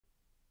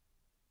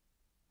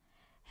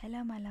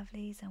Hello my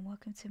lovelies and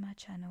welcome to my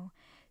channel.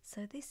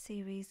 So this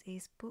series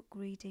is book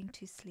reading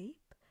to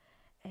sleep,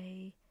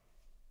 a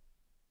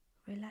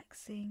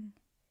relaxing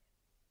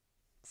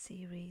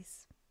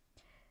series.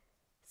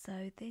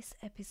 So this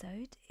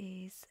episode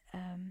is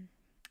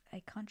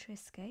a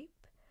CountryEscape,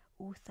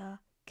 author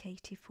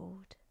Katie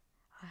Ford.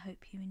 I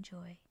hope you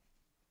enjoy.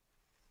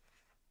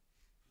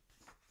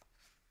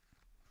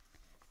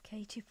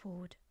 Katie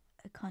Ford,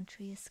 A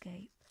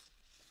CountryEscape.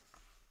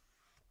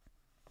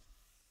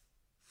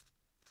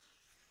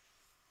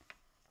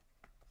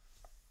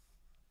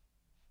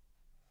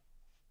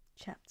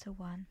 Chapter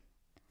 1.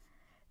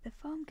 The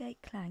farm gate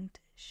clanged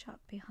shut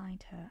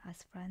behind her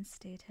as Fran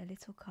steered her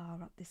little car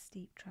up the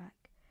steep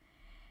track.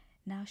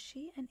 Now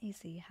she and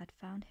Izzy had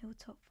found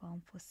Hilltop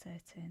Farm for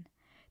certain.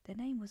 The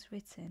name was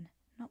written,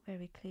 not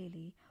very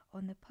clearly,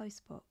 on the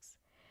postbox.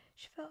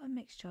 She felt a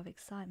mixture of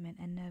excitement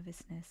and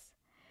nervousness.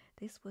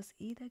 This was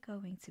either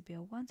going to be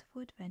a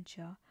wonderful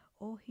adventure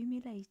or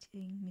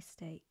humiliating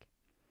mistake.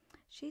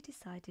 She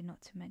decided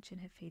not to mention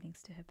her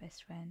feelings to her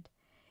best friend.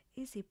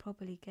 Izzy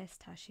probably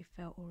guessed how she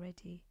felt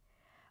already.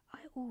 I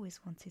always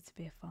wanted to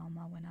be a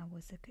farmer when I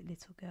was a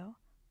little girl,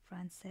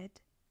 Fran said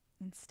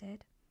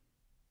instead.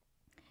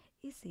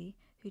 Izzy,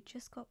 who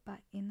just got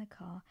back in the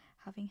car,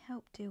 having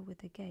helped deal with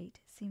the gate,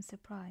 seemed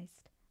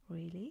surprised.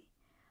 Really?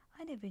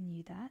 I never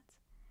knew that.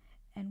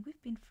 And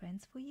we've been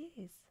friends for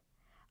years.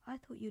 I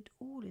thought you'd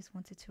always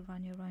wanted to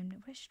run your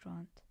own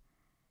restaurant.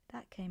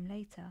 That came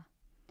later.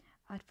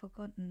 I'd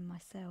forgotten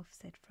myself,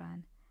 said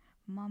Fran.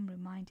 Mum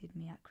reminded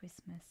me at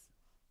Christmas.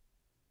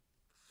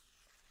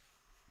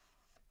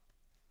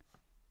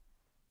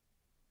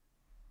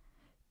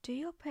 Do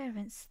your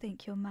parents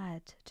think you're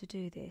mad to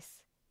do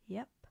this?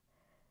 Yep.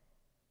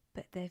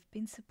 But they've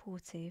been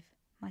supportive.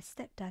 My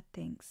stepdad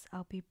thinks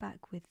I'll be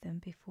back with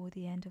them before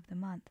the end of the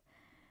month,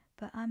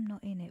 but I'm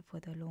not in it for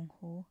the long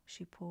haul,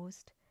 she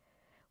paused,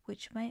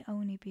 which may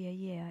only be a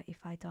year if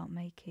I don't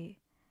make it.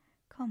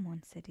 Come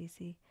on, said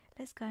Izzy,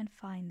 let's go and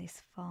find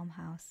this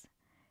farmhouse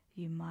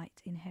you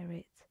might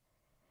inherit.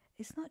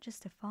 It's not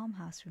just a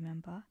farmhouse,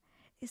 remember?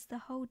 It's the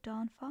whole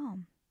darn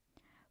farm.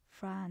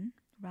 Fran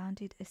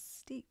rounded a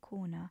steep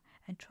corner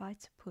and tried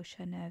to push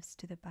her nerves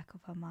to the back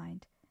of her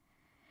mind.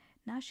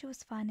 Now she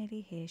was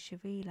finally here, she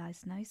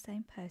realised no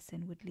sane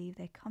person would leave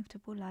their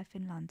comfortable life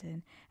in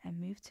London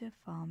and move to a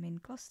farm in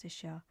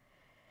Gloucestershire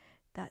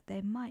that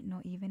they might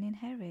not even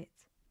inherit.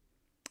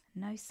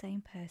 No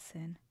sane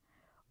person.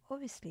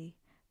 Obviously,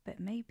 but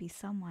maybe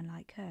someone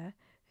like her,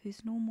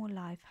 whose normal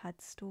life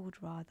had stalled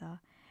rather,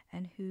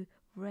 and who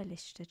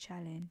relished the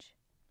challenge.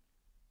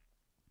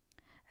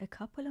 A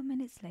couple of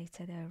minutes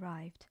later they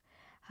arrived,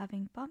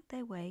 having bumped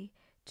their way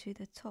to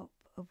the top,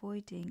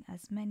 avoiding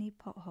as many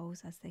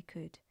potholes as they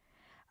could.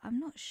 I'm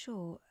not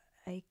sure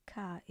a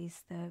car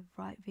is the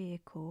right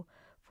vehicle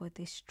for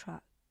this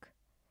truck,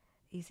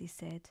 Izzy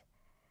said.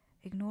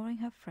 Ignoring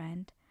her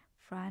friend,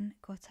 Fran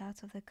got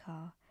out of the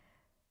car.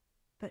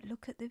 But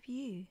look at the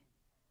view.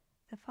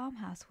 The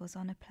farmhouse was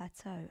on a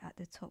plateau at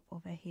the top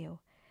of a hill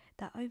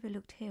that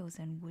overlooked hills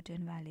and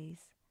wooded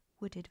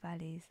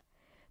valleys.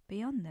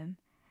 Beyond them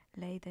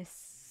lay the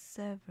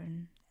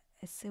Severn,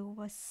 a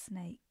silver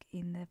snake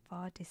in the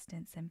far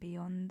distance, and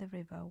beyond the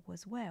river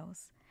was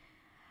Wales.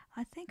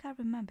 I think I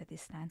remember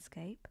this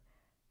landscape,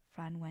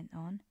 Fran went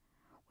on.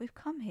 We've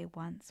come here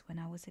once when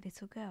I was a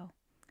little girl.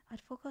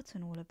 I'd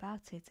forgotten all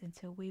about it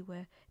until we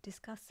were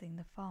discussing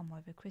the farm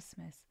over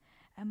Christmas,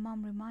 and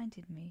Mum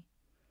reminded me.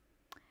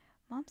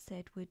 Mum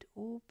said we'd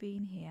all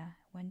been here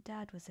when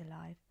Dad was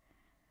alive,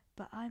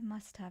 but I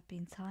must have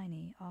been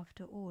tiny.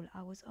 After all,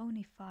 I was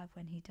only 5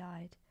 when he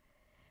died.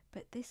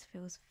 But this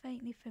feels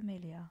faintly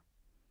familiar.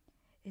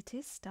 It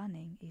is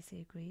stunning, Izzy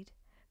agreed.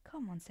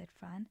 Come on, said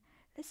Fran.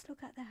 Let's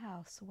look at the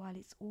house while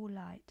it's all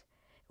light.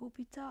 It will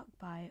be dark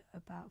by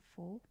about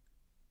 4,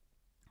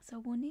 so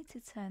we'll need to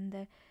turn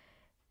the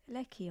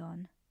lecky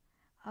on.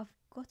 I've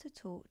got a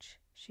torch.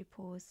 She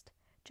paused.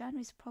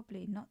 January's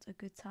probably not a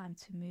good time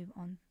to move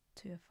on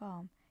to a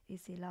farm.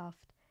 Izzy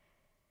laughed.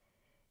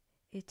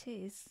 It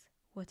is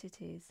what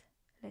it is.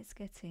 Let's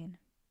get in.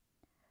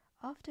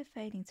 After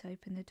failing to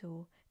open the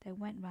door, they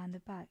went round the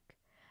back.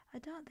 I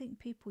don't think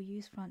people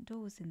use front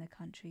doors in the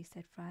country,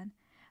 said Fran,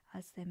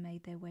 as they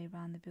made their way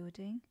round the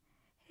building.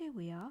 Here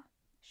we are.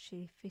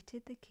 She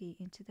fitted the key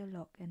into the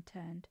lock and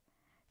turned.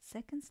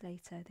 Seconds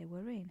later they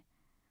were in.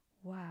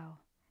 Wow,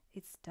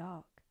 it's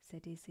dark,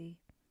 said Izzy.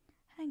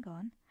 Hang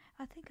on,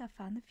 I think I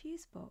found the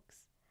fuse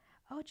box.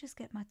 I'll just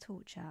get my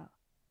torch out.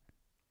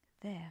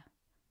 There,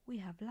 we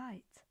have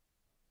light.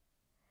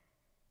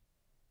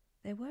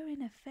 They were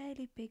in a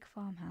fairly big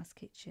farmhouse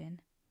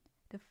kitchen.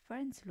 The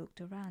friends looked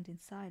around in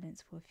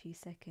silence for a few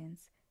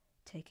seconds,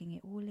 taking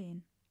it all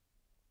in.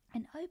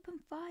 An open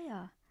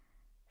fire,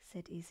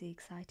 said Izzy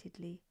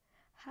excitedly.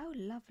 How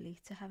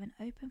lovely to have an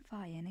open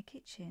fire in a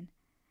kitchen.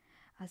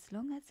 As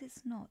long as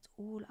it's not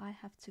all I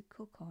have to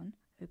cook on,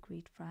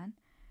 agreed Fran,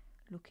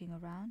 looking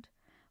around.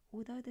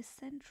 Although the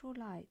central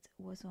light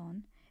was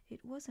on,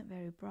 it wasn't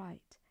very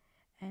bright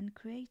and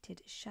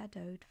created a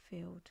shadowed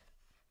field.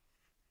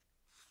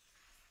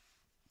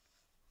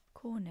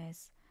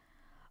 corners.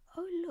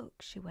 "Oh,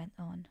 look," she went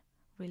on,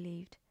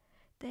 relieved.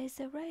 "There's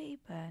a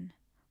Rayburn.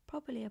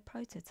 Probably a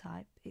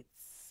prototype.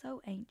 It's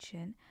so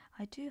ancient.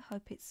 I do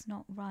hope it's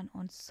not run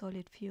on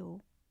solid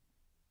fuel."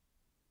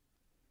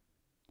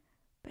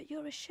 "But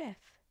you're a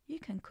chef. You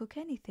can cook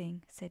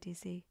anything," said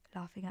Izzy,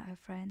 laughing at her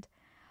friend.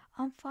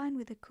 "I'm fine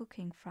with the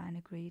cooking," Fran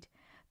agreed,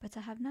 "but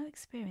I have no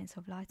experience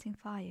of lighting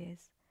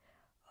fires."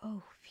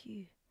 "Oh,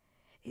 phew.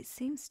 It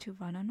seems to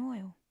run on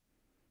oil.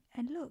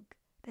 And look,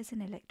 there's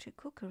an electric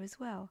cooker as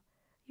well.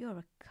 You're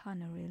a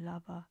culinary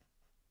lover."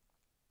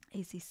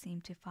 Izzy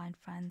seemed to find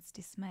Fran's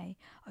dismay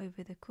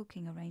over the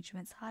cooking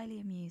arrangements highly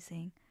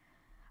amusing.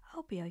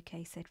 "I'll be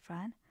okay," said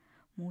Fran,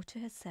 more to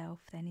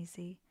herself than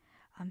Izzy.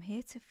 "I'm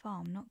here to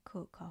farm, not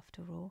cook,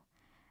 after all.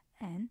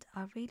 And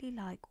I really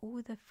like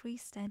all the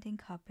freestanding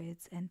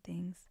cupboards and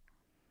things.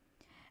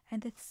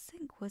 And the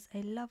sink was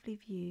a lovely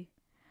view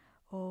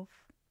of—"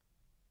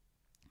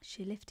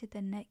 She lifted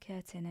the net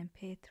curtain and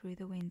peered through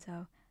the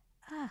window.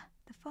 "Ah,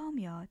 the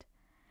farmyard.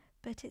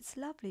 But it's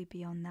lovely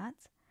beyond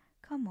that.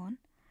 Come on."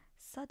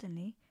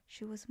 Suddenly,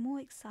 she was more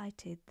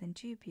excited than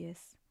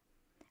dubious.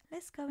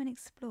 "Let's go and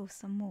explore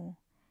some more."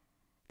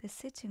 The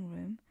sitting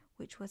room,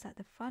 which was at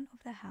the front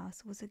of the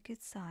house, was a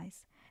good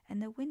size,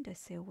 and the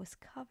windowsill was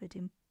covered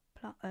in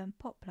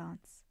pot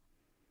plants.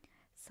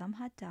 Some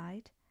had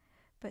died,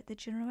 but the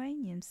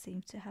geraniums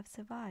seemed to have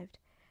survived.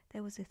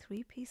 There was a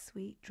three-piece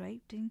suite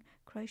draped in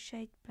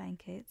crocheted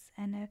blankets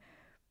and a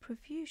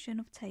profusion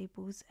of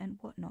tables and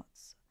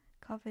whatnots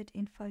covered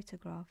in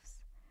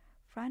photographs.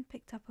 Fran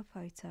picked up a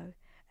photo,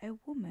 a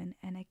woman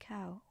and a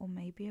cow, or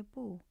maybe a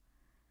bull.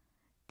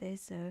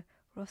 "There's a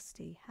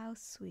Rusty, how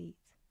sweet."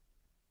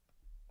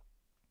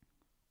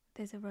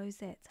 "There's a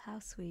Rosette, how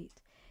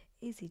sweet."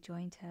 Izzy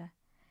joined her.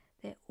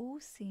 "They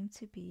all seem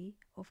to be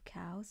of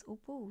cows or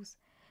bulls.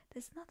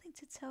 There's nothing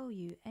to tell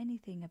you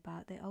anything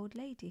about the old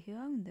lady who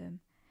owned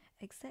them,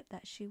 except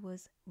that she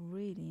was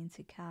really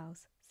into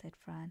cows," said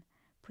Fran,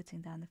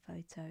 putting down the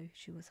photo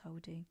she was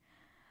holding.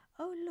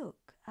 "Oh,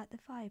 look at the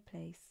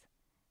fireplace.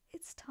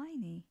 It's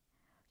tiny.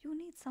 You'll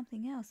need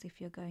something else if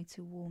you're going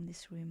to warm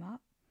this room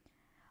up."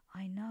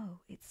 "I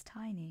know, it's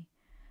tiny,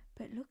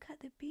 but look at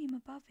the beam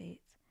above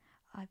it.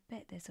 I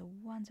bet there's a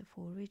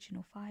wonderful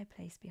original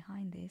fireplace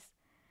behind this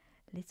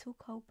little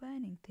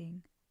coal-burning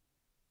thing.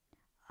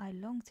 I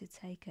long to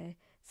take a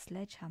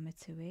sledgehammer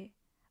to it.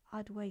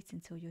 I'd wait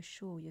until you're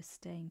sure you're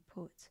staying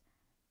put."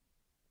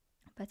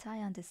 "But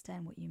I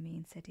understand what you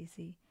mean," said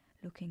Izzy,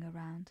 looking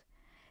around.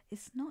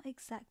 "It's not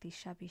exactly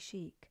shabby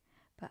chic,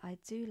 but I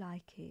do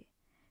like it.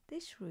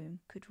 This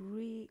room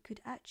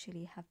could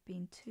actually have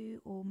been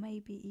 2 or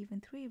maybe even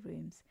 3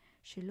 rooms."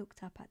 She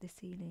looked up at the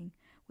ceiling,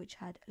 which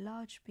had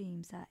large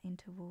beams at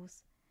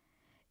intervals.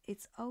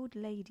 "It's old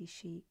lady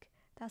chic,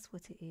 that's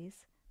what it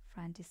is,"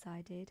 Fran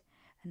decided,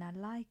 "and I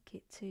like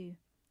it too.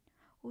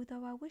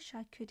 Although I wish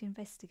I could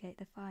investigate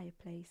the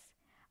fireplace.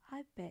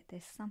 I bet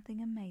there's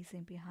something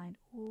amazing behind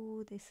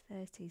all this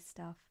 30s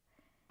stuff.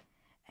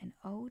 An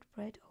old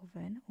bread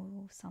oven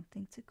or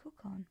something to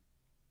cook on."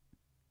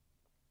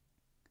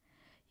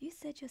 "You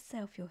said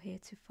yourself you're here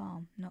to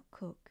farm, not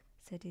cook,"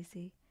 said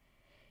Izzy.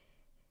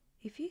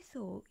 "If you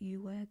thought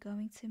you were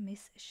going to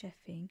miss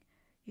chefing,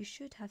 you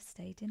should have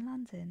stayed in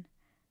London,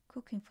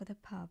 cooking for the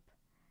pub."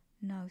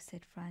 "No,"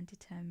 said Fran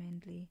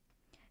determinedly.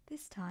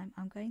 "This time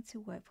I'm going to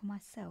work for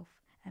myself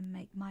and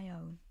make my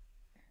own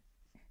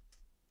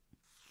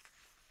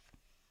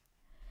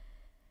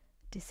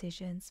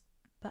decisions.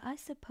 But I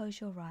suppose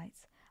you're right.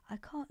 I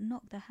can't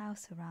knock the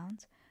house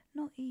around,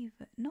 not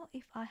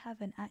if I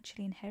haven't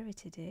actually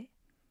inherited it.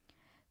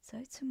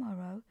 So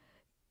tomorrow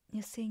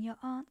you're seeing your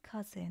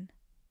cousin.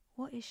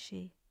 What is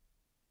she?"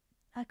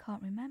 "I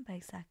can't remember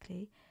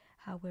exactly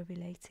how we're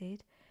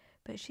related,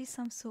 but she's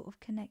some sort of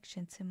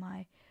connection to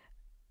my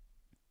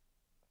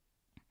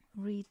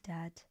Reed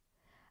dad.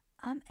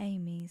 I'm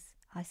Amy's.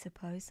 I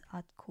suppose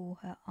I'd call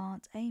her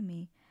Aunt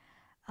Amy.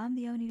 I'm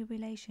the only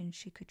relation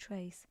she could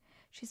trace.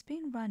 She's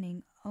been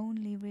running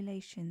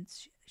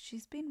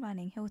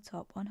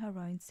Hilltop on her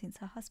own since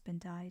her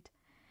husband died.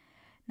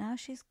 Now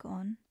she's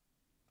gone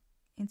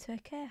into a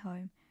care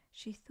home.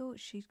 She thought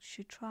she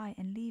should try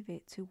and leave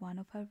it to one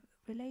of her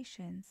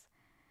relations.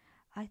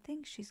 I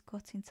think she's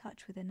got in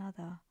touch with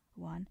another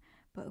one,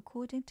 but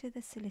according to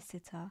the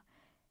solicitor,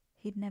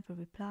 he'd never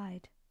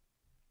replied."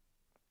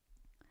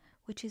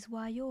 "Which is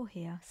why you're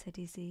here," said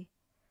Izzy,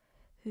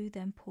 who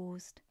then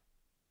paused.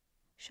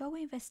 "Shall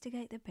we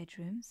investigate the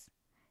bedrooms?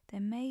 They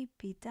may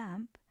be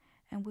damp,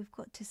 and we've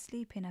got to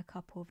sleep in a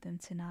couple of them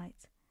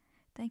tonight."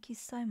 "Thank you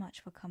so much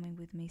for coming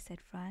with me,"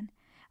 said Fran,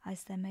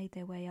 as they made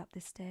their way up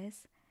the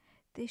stairs.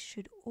 "This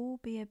should all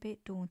be a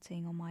bit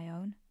daunting on my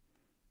own.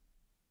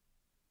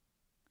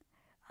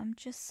 I'm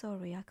just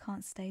sorry I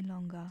can't stay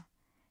longer.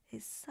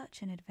 It's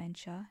such an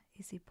adventure."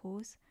 Izzy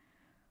paused.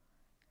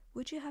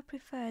 "Would you have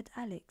preferred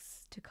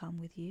Alex to come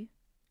with you?"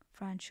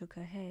 Fran shook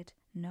her head.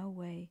 "No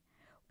way.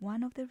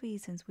 One of the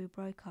reasons we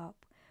broke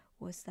up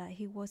was that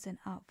he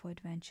wasn't up for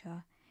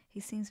adventure. He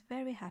seems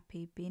very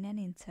happy being an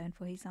intern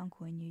for his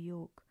uncle in New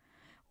York.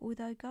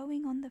 Although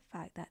going on the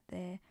fact that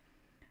there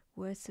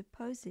were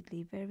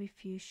supposedly very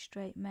few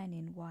straight men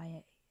in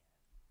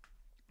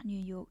New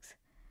York's.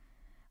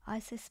 I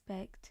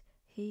suspect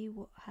he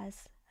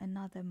has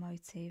another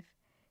motive,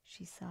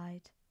 she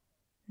sighed.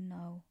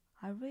 No,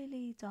 I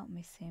really don't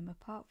miss him,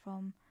 apart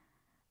from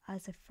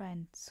as a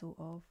friend, sort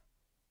of.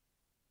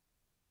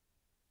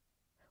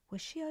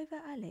 Was she over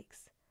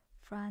Alex?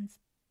 Franz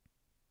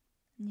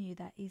knew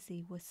that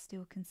Izzy was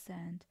still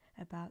concerned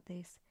about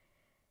this,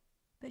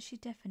 but she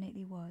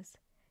definitely was.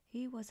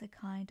 He was a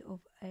kind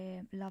of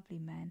a lovely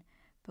man,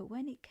 but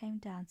when it came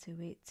down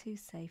to it, too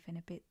safe and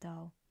a bit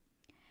dull.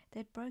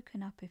 They'd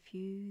broken up a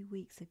few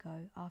weeks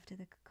ago after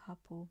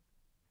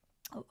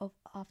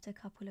after a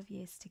couple of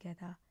years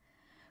together.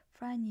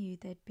 Fran knew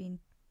they'd been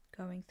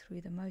going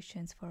through the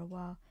motions for a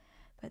while,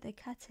 but the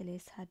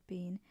catalyst had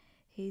been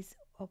his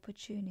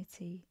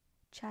opportunity,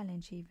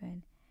 challenge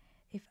even.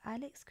 If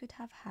Alex could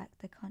have hacked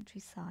the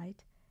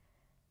countryside,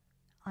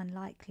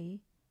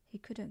 unlikely, he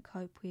couldn't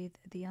cope with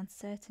the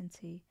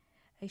uncertainty.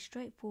 A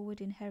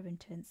straightforward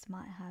inheritance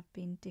might have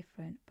been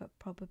different, but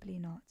probably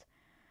not.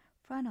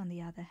 Fran, on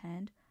the other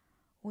hand,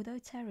 although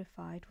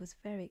terrified, was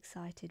very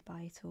excited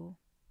by it all.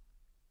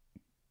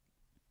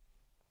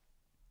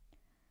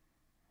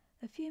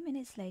 A few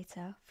minutes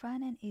later,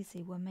 Fran and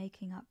Izzy were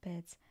making up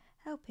beds,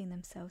 helping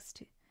themselves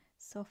to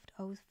soft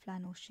old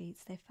flannel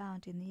sheets they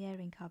found in the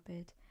airing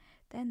cupboard.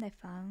 Then they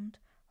found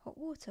hot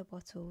water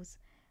bottles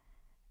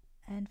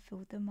and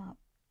filled them up.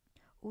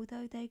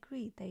 Although they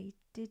agreed they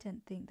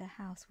didn't think the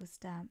house was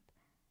damp.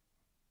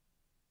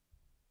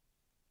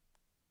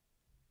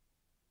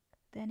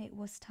 Then it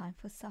was time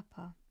for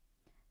supper.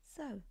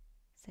 So,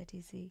 said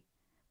Izzy,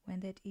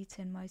 when they'd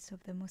eaten most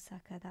of the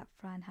moussaka that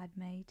Fran had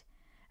made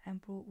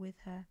and brought with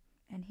her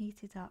and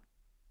heated up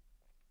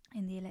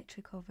in the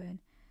electric oven,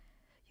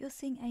 you're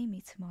seeing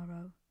Amy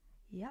tomorrow.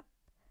 Yep,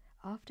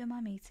 after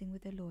my meeting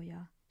with the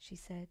lawyer, she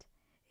said.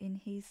 In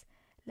his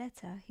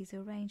letter, he's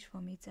arranged for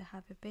me to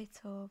have a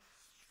bit of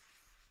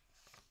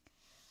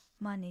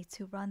money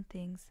to run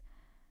things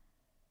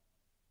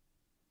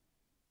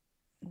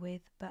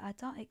with, but I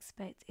don't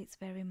expect it's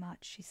very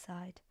much, she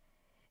sighed.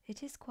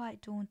 It is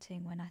quite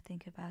daunting when I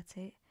think about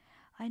it.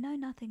 I know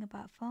nothing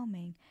about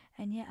farming,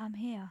 and yet I'm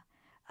here.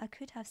 I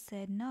could have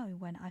said no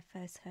when I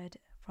first heard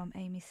from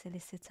Amy's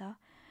solicitor,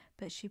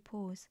 but she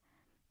paused.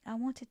 I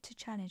wanted to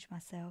challenge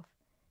myself.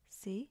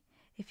 See,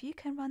 if you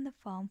can run the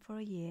farm for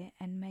a year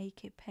and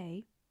make it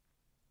pay.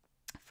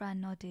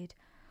 Fran nodded.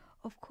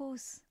 Of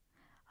course,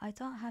 I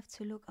don't have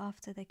to look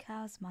after the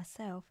cows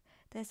myself.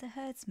 There's a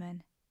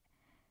herdsman.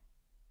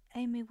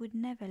 Amy would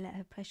never let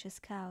her precious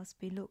cows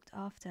be looked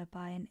after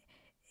by an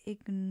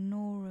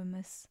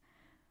ignoramus,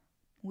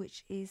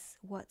 which is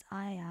what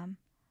I am,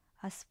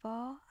 as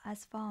far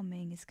as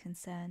farming is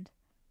concerned.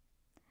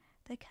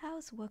 The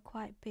cows were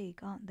quite big,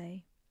 aren't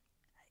they?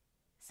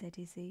 Said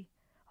Izzy.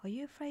 Are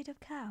you afraid of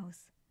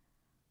cows?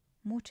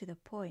 More to the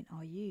point,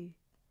 are you?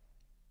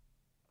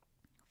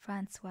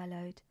 Fran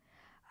swallowed.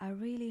 I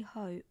really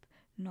hope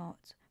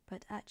not,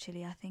 but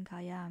actually I think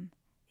I am.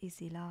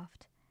 Izzy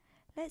laughed.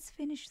 Let's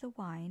finish the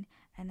wine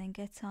and then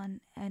get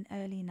on an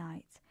early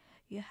night.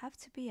 You have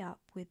to be up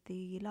with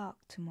the lark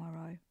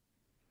tomorrow.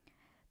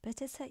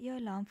 Better set your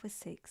alarm for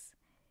 6.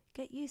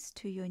 Get used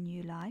to your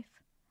new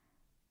life.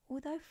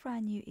 Although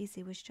Fran knew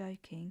Izzy was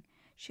joking,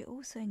 she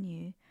also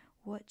knew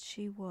what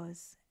she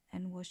was,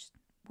 and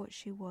what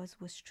she was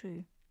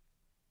true.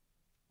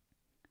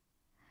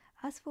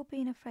 As for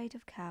being afraid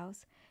of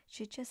cows,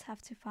 she'd just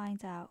have to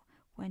find out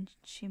when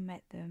she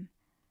met them.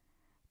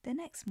 The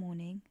next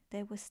morning,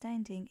 they were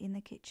standing in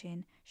the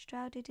kitchen,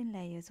 shrouded in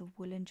layers of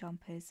woolen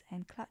jumpers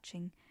and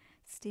clutching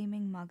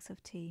steaming mugs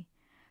of tea.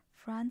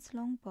 Fran's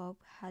long bob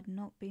had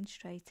not been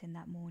straightened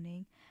that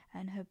morning,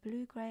 and her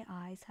blue-grey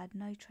eyes had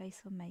no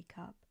trace of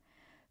makeup,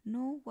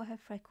 nor were her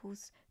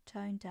freckles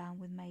toned down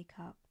with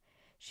makeup.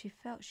 She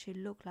felt she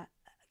looked like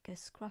a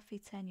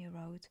scruffy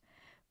 10-year-old,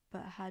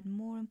 but had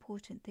more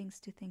important things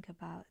to think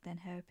about than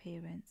her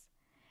appearance.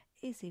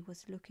 Izzy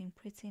was looking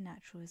pretty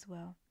natural as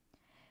well.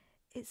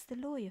 It's the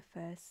lawyer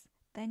first,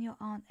 then your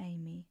Aunt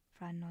Amy,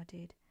 Fran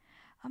nodded.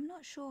 I'm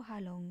not sure how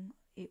long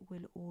it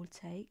will all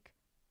take.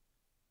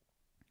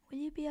 Will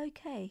you be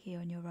okay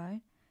here on your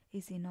own?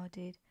 Izzy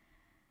nodded.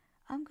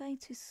 I'm going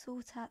to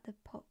sort out the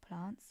pot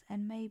plants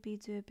and maybe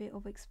do a bit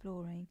of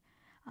exploring.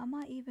 I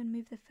might even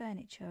move the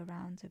furniture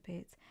around a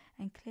bit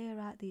and clear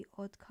out the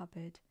odd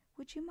cupboard.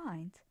 Would you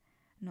mind?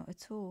 Not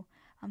at all.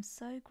 I'm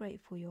so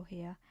grateful you're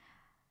here.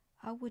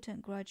 I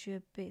wouldn't grudge you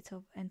a bit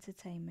of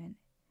entertainment.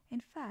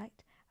 In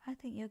fact, I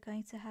think you're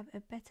going to have a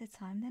better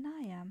time than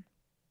I am.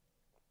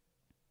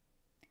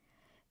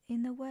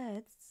 In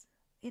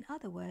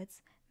other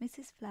words,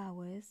 Mrs.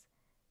 Flowers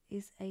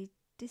is a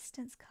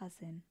distant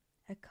cousin,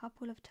 a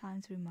couple of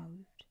times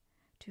removed.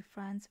 To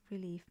Fran's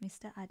relief,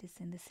 Mr.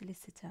 Addison, the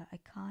solicitor, a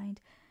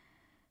kind,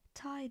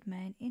 tired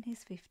man in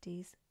his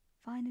 50s,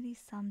 finally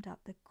summed up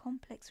the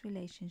complex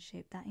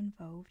relationship that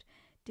involved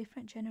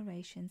different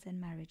generations and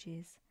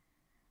marriages.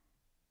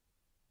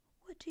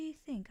 What do you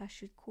think I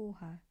should call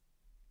her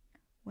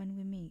when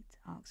we meet?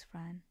 Asked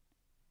Fran.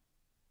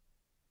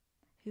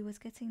 who was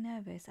getting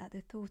nervous at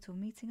the thought of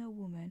meeting a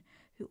woman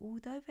who,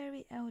 although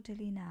very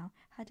elderly now,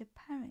 had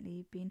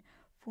apparently been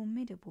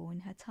formidable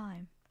in her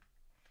time.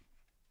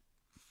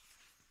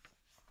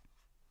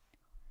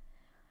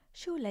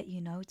 "She'll let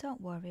you know,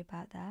 don't worry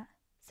about that,"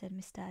 said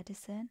Mr.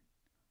 Addison.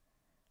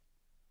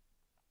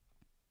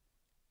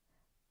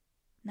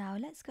 "Now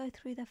let's go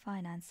through the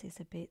finances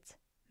a bit."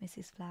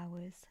 Mrs.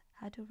 Flowers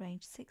had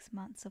arranged 6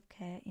 months of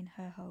care in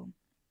her home.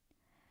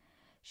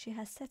 "She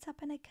has set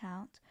up an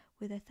account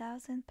with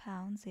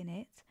 £1,000 in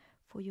it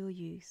for your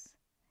use.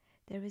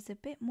 There is a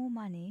bit more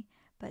money,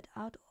 but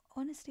I'd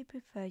honestly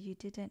prefer you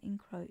didn't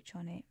encroach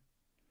on it.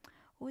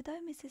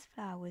 Although Mrs.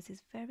 Flowers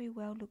is very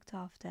well looked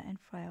after and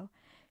frail,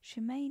 she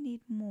may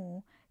need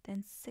more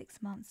than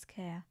 6 months'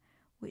 care,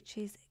 which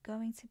is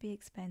going to be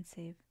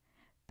expensive.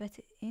 But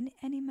in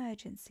an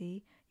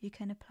emergency, you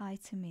can apply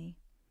to me."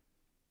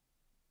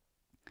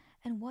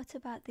 "And what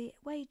about the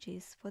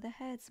wages for the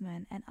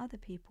herdsmen and other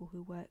people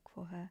who work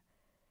for her?"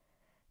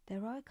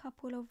 "There are a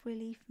couple of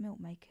relief milk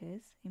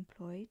makers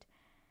employed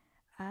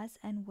as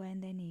and when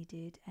they're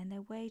needed, and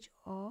their wage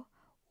are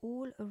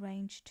all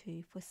arranged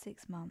too for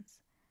 6 months.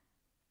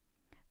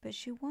 But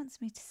she wants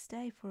me to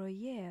stay for a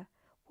year.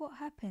 What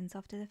happens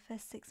after the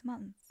first 6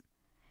 months?"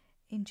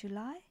 "In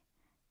July?"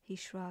 He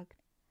shrugged.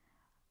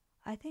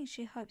 "I think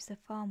she hopes the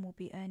farm will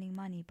be earning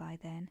money by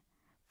then."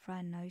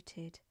 Fran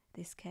noted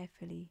this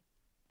carefully.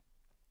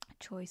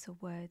 Choice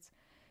of words.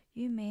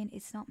 "You mean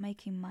it's not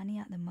making money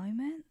at the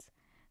moment?"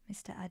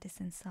 Mr.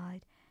 Addison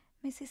sighed.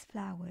 "Mrs.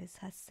 Flowers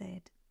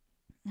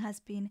has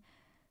been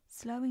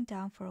slowing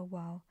down for a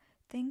while.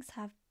 Things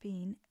have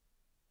been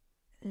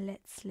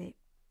let slip.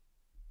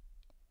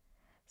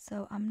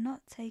 So I'm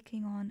not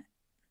taking on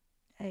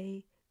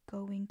a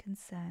going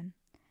concern.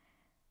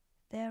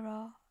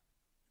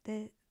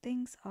 The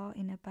things are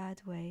in a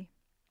bad way."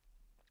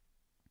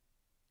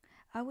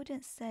 "I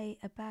wouldn't say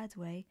a bad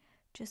way,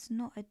 just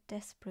not a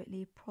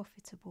desperately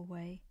profitable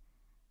way."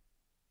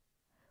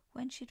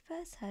 When she'd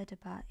first heard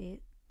about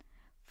it,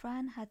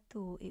 Fran had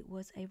thought it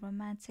was a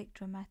romantic,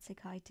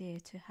 dramatic idea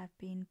to have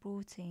been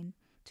brought in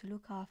to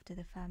look after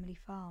the family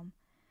farm.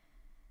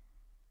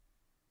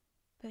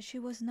 But she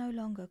was no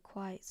longer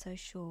quite so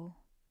sure.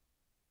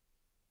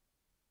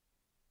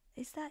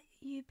 "Is that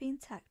you being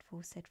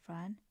tactful?" said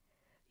Fran.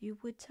 "You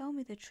would tell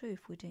me the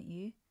truth, wouldn't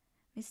you?"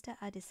 Mr.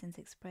 Addison's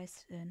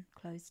expression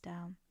closed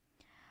down.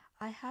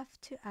 "I have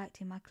to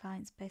act in my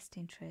client's best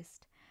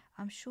interest.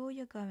 I'm sure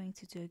you're going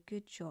to do a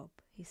good job."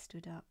 He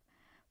stood up.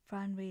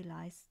 Fran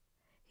realised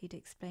he'd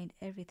explained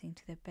everything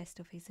to the best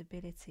of his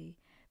ability,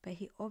 but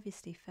he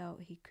obviously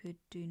felt he could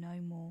do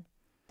no more.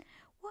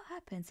 "What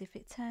happens if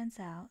it turns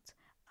out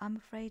I'm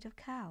afraid of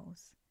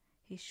cows?"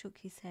 He shook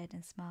his head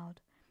and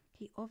smiled.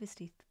 He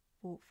obviously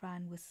thought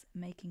Fran was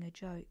making a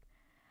joke.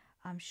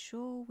 "I'm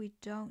sure we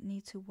don't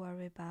need to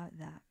worry about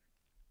that."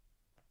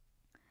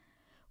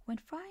 When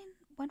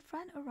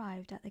Fran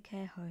arrived at the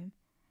care home,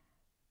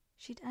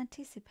 she'd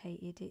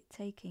anticipated it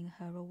taking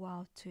her a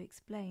while to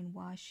explain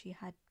why she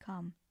had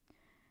come.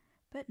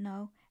 But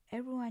no,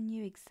 everyone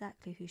knew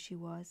exactly who she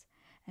was,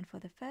 and for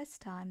the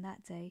first time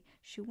that day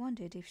she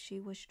wondered if she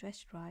was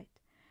dressed right.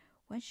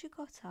 When she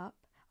got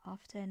up,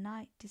 after a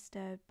night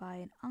disturbed by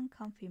an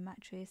uncomfy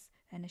mattress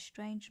and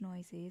strange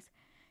noises,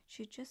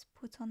 she just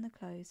put on the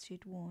clothes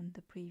she'd worn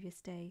the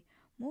previous day,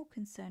 more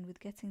concerned with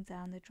getting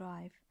down the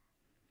drive,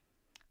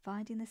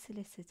 finding the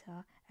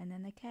solicitor and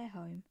then the care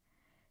home,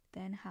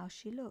 than how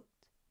she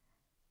looked.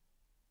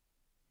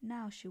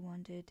 Now she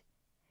wondered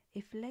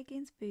if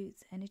leggings,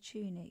 boots and a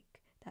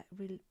tunic that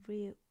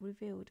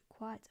revealed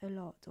quite a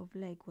lot of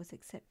leg was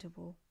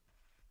acceptable.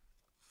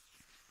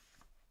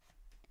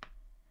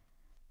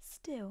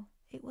 Still,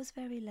 it was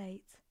very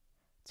late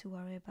to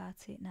worry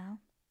about it now.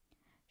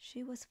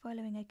 She was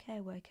following a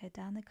care worker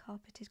down the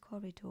carpeted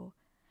corridor,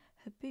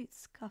 her boots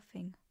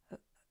scuffing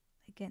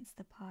against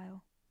the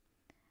pile.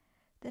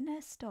 The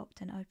nurse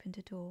stopped and opened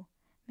the door.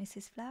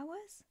 "Mrs.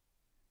 Flowers?"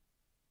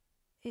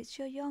 "It's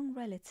your young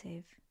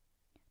relative."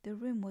 The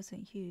room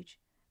wasn't huge,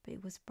 but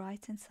it was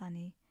bright and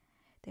sunny.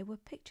 There were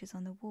pictures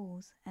on the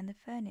walls, and the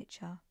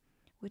furniture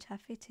would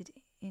have fitted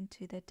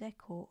into the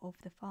decor of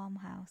the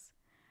farmhouse.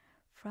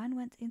 Fran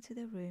went into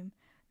the room,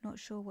 not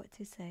sure what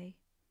to say.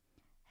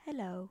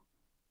 "Hello,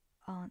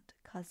 aunt,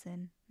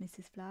 cousin,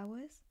 Mrs.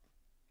 Flowers."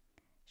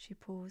 She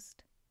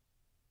paused.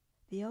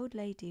 The old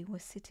lady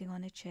was sitting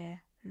on a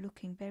chair,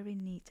 looking very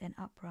neat and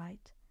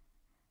upright.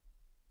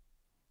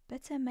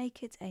 "Better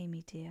make it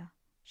Amy, dear,"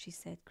 she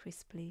said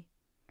crisply.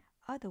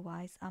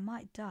 "Otherwise I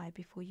might die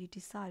before you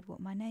decide what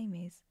my name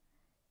is.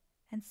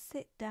 And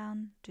sit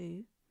down,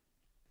 do."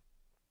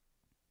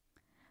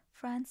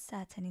 Fran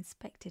sat and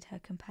inspected her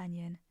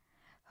companion.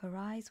 Her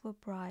eyes were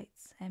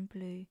bright and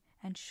blue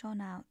and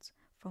shone out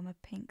from a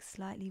pink,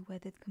 slightly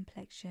weathered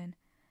complexion.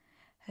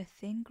 Her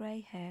thin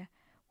grey hair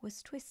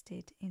was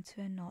twisted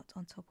into a knot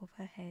on top of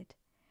her head.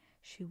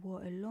 She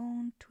wore a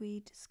long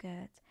tweed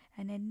skirt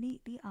and a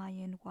neatly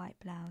ironed white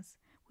blouse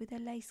with a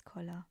lace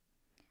collar.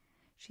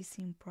 She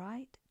seemed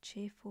bright,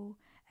 cheerful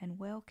and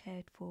well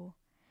cared for.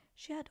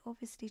 She had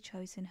obviously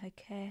chosen her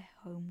care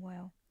home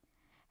well.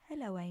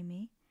 "Hello,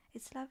 Amy.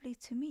 It's lovely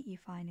to meet you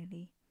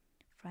finally,"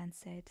 Fran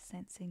said,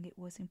 sensing it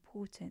was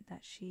important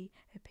that she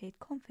appeared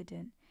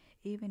confident,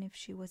 even if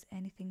she was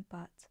anything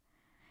but.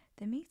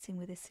 The meeting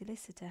with the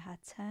solicitor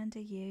had turned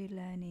a year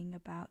learning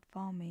about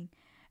farming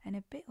and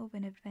a bit of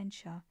an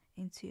adventure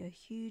into a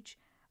huge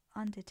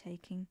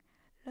undertaking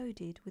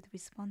loaded with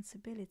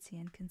responsibility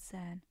and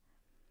concern.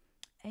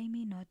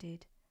 Amy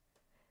nodded,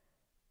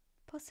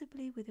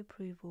 possibly with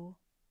approval.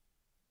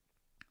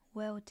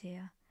 "Well,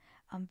 dear,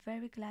 I'm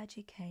very glad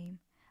you came.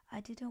 I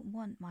didn't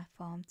want my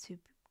farm to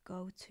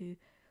go to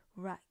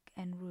rack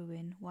and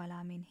ruin while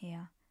I'm in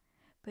here.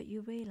 But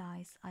you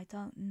realize I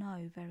don't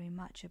know very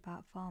much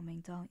about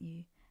farming, don't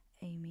you?"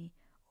 Amy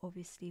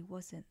obviously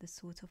wasn't the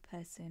sort of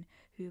person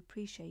who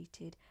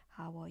appreciated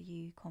 "how are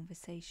you"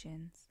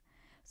 conversations,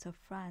 so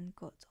Fran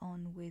got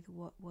on with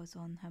what was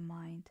on her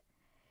mind.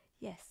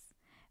 "Yes,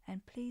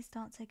 and please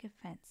don't take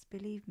offense.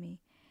 Believe me,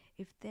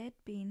 if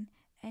there'd been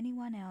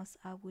anyone else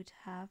I would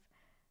have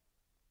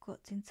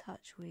got in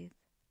touch with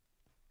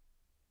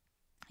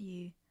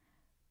you,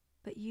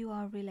 but you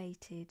are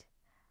related.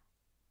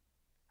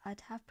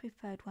 I'd have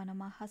preferred one of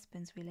my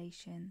husband's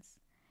relations.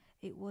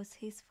 It was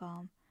his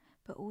farm,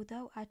 but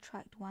although I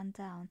tracked one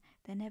down,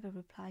 they never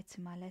replied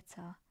to my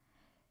letter.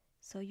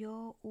 So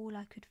you're all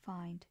I could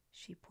find."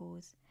 She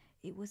paused.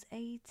 "It was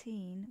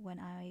 18 when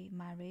I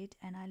married,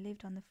 and I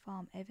lived on the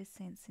farm ever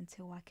since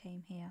until I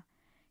came here."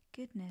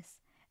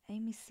 Goodness,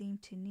 Amy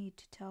seemed to need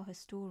to tell her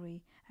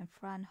story, and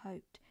Fran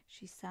hoped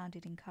she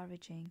sounded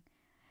encouraging.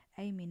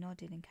 Amy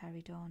nodded and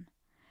carried on.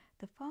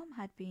 "The farm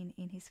had been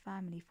in his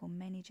family for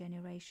many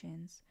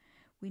generations.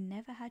 We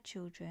never had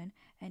children,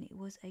 and it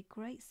was a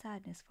great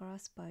sadness for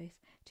us both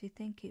to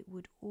think it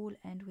would all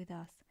end with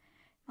us.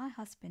 My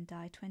husband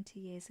died 20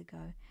 years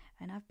ago,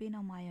 and I've been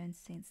on my own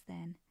since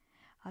then.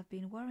 I've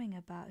been worrying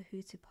about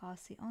who to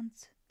pass it on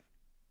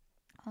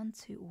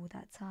to all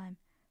that time."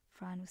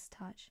 Fran was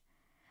touched.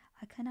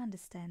 "I can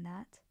understand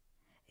that.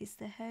 It's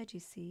the herd, you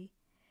see.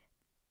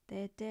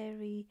 They're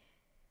dairy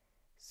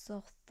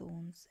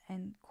Sawthorns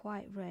and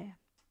quite rare.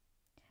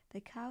 The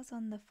cows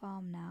on the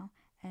farm now,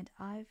 and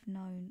I've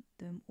known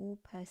them all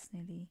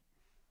personally,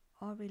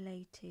 are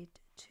related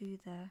to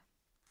the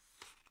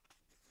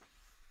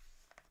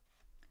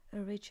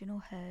original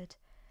herd.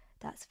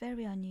 That's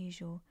very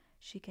unusual."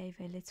 She gave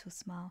a little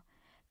smile.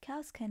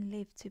 "Cows can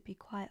live to be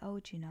quite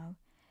old, you know,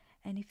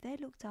 and if they're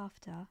looked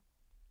after,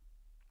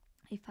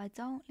 if I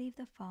don't leave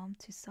the farm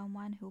to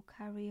someone who'll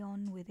carry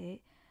on with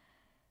it,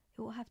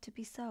 it will have to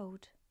be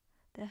sold.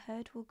 The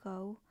herd will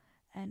go,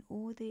 and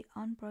all the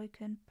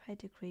unbroken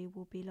pedigree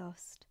will be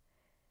lost.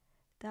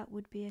 That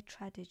would be a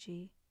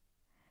tragedy.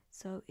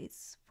 So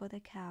it's for the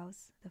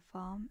cows, the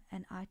farm,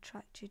 and I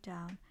tracked you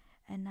down,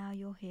 and now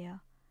you're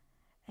here."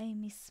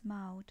 Amy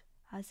smiled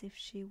as if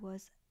she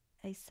was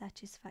a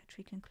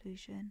satisfactory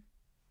conclusion.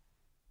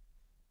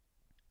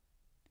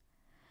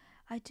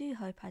 "I do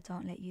hope I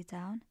don't let you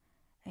down."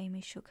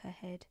 Amy shook her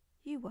head.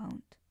 "You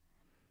won't.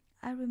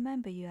 I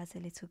remember you as a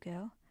little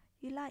girl.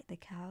 You liked the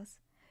cows.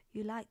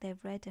 You liked their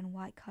red and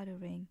white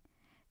colouring."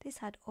 This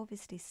had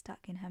obviously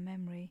stuck in her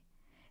memory.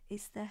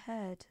 "It's the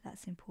herd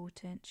that's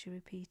important," she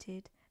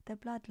repeated. "The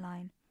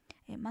bloodline.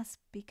 It must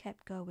be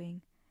kept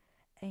going."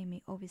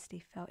 Amy obviously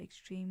felt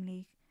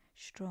extremely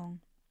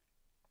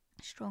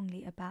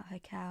strongly about her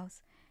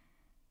cows,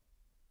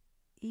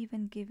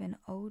 even given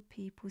old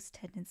people's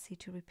tendency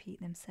to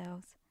repeat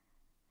themselves.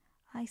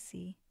 "I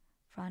see."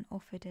 Fran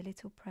offered a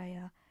little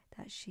prayer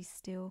that she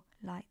still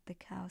liked the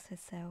cows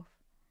herself.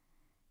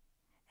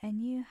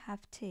 "And you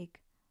have Tig,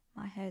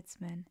 my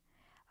herdsman.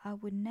 I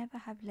would never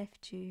have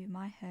left you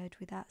my herd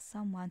without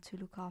someone to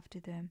look after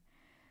them.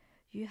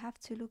 You have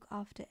to look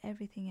after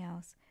everything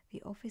else,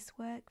 the office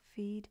work,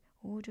 feed,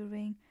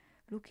 ordering,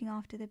 looking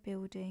after the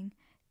building,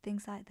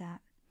 things like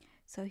that.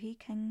 So he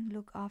can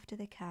look after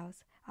the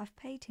cows. I've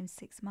paid him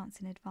 6 months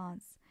in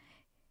advance,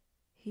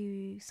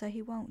 so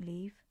he won't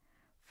leave."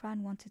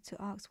 Fran wanted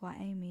to ask why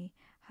Amy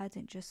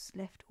hadn't just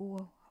left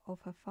all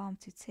of her farm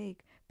to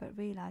Tig, but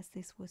realised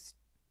this was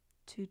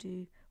to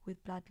do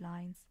with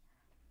bloodlines.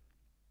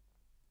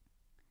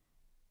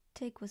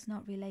 Tig was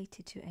not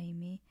related to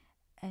Amy,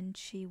 and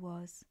she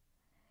was.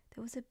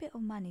 "There was a bit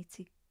of money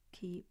to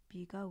keep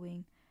you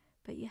going,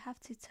 but you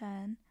have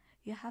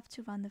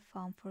to run the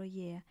farm for a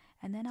year,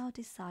 and then I'll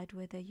decide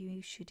whether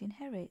you should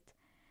inherit."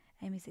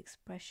 Amy's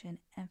expression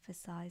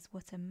emphasized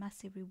what a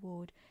massive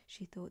reward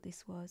she thought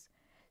this was.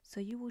 "So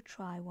you will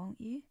try,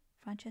 won't you,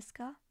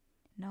 Francesca?"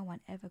 No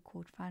one ever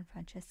called Fran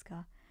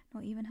Francesca,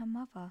 not even her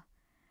mother.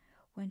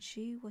 When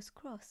she was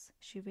cross,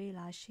 she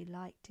realized she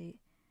liked it.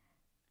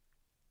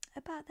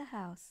 "About the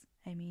house,"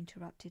 Amy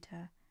interrupted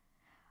her.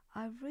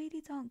 "I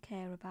really don't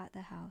care about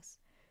the house.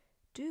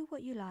 Do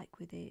what you like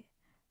with it,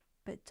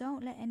 but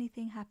don't let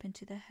anything happen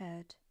to the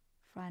herd."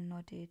 Fran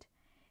nodded,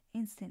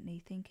 instantly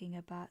thinking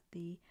about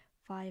the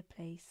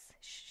fireplace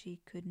she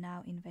could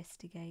now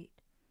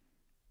investigate.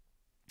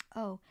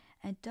 "Oh,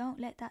 and don't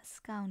let that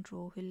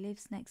scoundrel who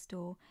lives next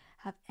door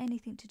have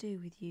anything to do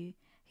with you.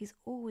 He's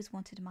always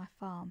wanted my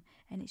farm,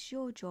 and it's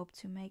your job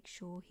to make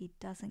sure he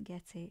doesn't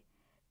get it.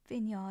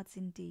 Vineyards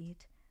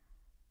indeed.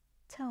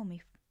 Tell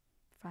me,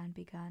 Fran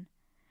began,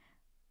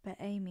 but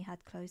Amy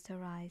had closed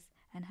her eyes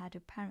and had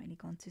apparently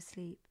gone to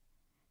sleep.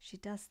 She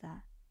does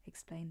that,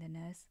 explained the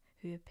nurse,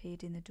 who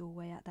appeared in the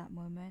doorway at that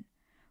moment.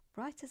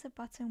 Bright as a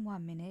button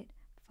 1 minute,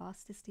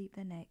 fast asleep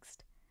the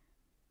next.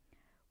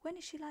 When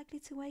is she likely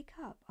to wake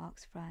up?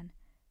 Asked Fran,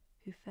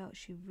 who felt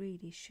she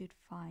really should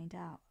find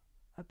out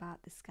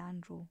about the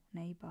scoundrel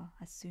neighbour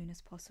as soon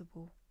as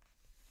possible.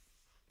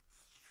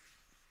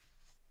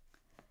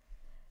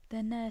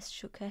 The nurse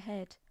shook her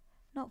head.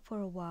 Not for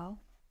a while.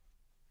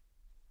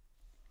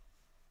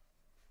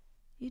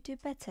 You do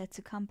better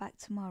to come back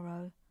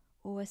tomorrow,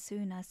 or as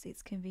soon as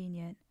it's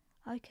convenient.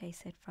 Okay,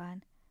 said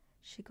Fran.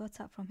 She got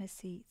up from her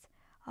seat.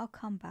 I'll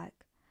come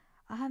back.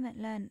 I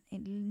haven't learned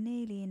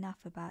nearly enough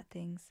about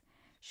things.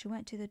 She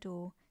went to the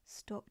door,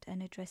 stopped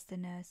and addressed the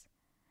nurse.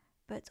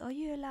 But are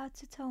you allowed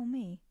to tell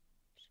me?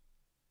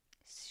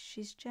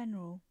 She's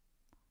general.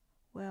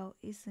 Well,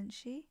 isn't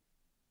she?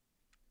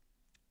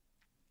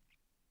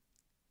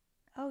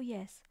 Oh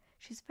yes,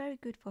 she's very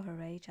good for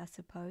her age, I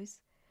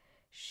suppose.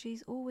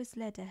 She's always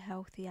led a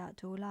healthy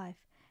outdoor life,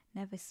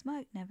 never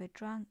smoked, never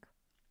drank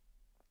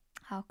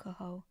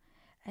alcohol,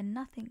 and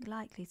nothing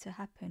likely to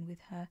happen with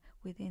her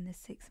within the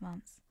 6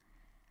 months.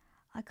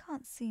 I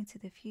can't see into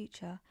the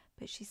future,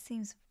 but she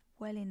seems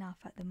well enough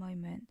at the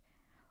moment.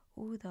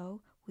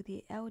 Although, with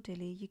the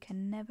elderly, you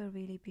can never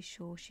really be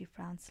sure, she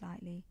frowned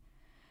slightly.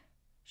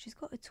 She's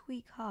got a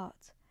tweak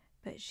heart,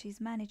 but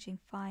she's managing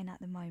fine at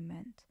the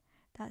moment.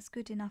 That's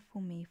good enough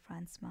for me,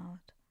 Fran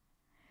smiled.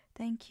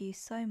 Thank you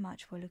so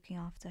much for looking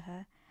after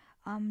her.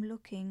 I'm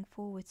looking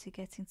forward to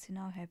getting to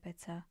know her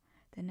better.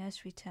 The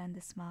nurse returned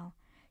the smile.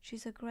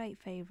 She's a great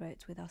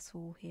favourite with us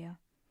all here.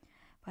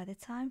 By the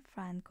time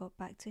Fran got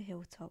back to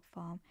Hilltop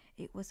Farm,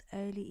 it was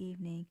early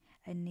evening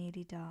and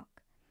nearly dark.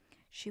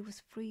 She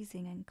was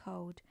freezing and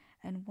cold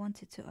and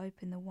wanted to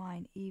open the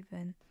wine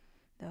even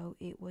though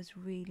it was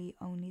really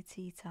only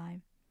tea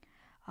time.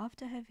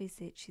 After her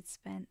visit, she'd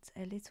spent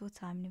a little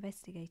time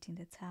investigating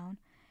the town.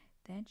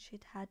 Then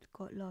she'd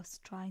got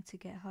lost trying to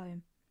get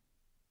home,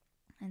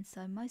 and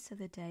so most of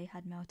the day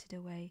had melted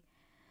away.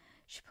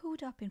 She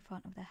pulled up in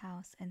front of the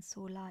house and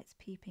saw lights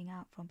peeping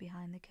out from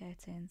behind the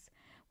curtains,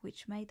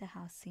 which made the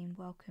house seem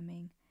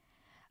welcoming.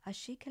 As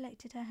she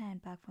collected her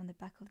handbag from the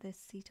back of the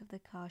seat of the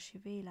car, she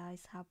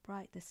realized how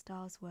bright the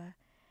stars were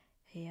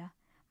here,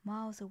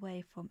 miles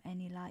away from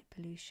any light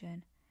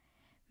pollution.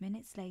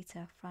 Minutes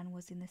later, Fran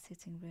was in the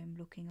sitting room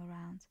looking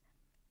around.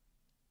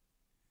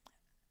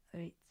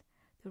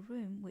 The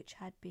room, which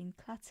had been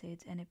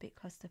cluttered and a bit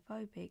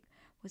claustrophobic,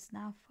 was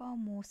now far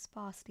more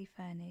sparsely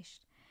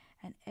furnished,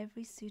 and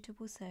every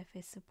suitable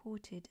surface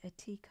supported a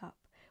teacup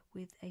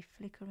with a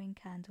flickering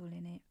candle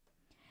in it.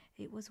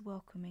 It was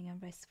welcoming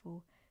and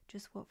restful,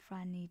 just what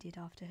Fran needed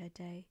after her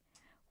day.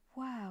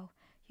 Wow,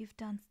 you've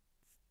done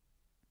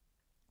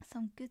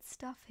some good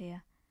stuff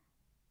here,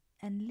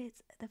 and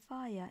lit the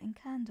fire and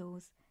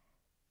candles.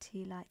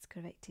 Tea lights,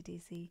 corrected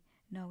Izzy,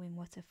 knowing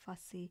what a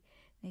fussy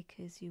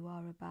knickers you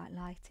are about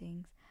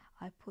lightings.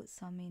 I put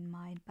some in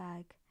my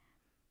bag.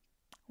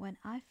 When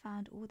I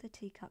found all the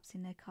teacups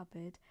in the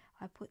cupboard,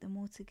 I put them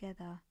all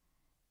together.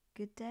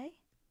 Good day?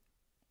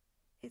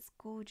 It's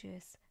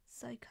gorgeous,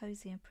 so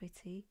cozy and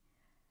pretty.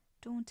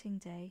 Daunting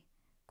day.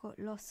 Got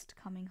lost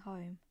coming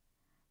home,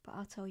 but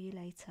I'll tell you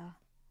later.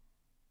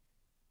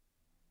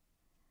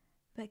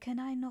 But can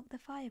I knock the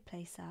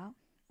fireplace out?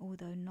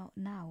 Although not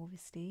now,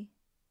 obviously.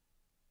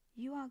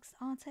 You asked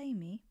Aunt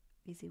Amy?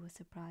 Izzy was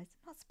surprised.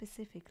 Not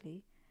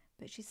specifically,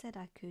 but she said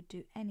I could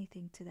do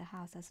anything to the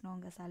house as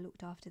long as I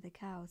looked after the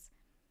cows.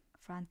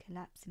 Fran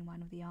collapsed in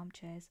one of the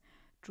armchairs,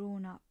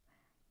 drawn up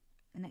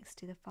next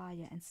to the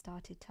fire, and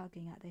started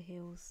tugging at the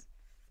heels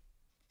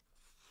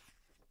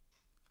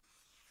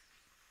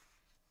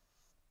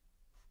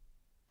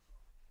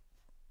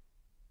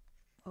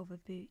of a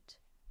boot.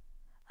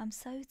 I'm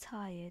so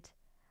tired.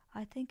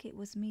 I think it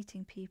was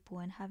meeting people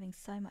and having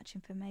so much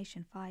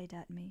information fired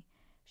at me.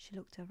 She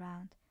looked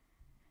around.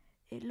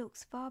 It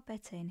looks far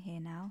better in here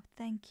now,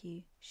 thank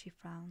you, she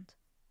frowned.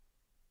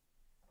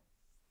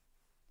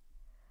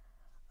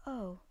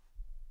 Oh,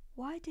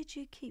 why did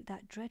you keep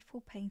that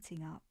dreadful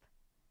painting up?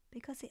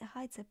 Because it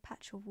hides a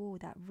patch of wall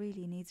that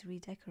really needs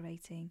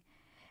redecorating,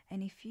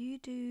 and if you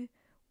do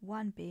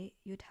one bit,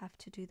 you'd have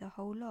to do the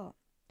whole lot.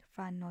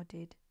 Fran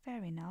nodded.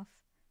 Fair enough.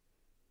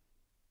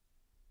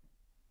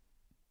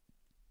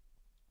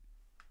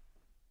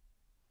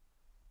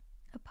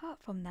 Apart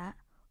from that,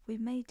 we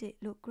made it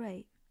look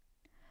great.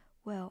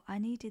 Well, I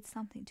needed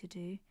something to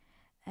do,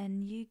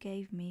 and you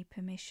gave me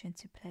permission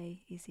to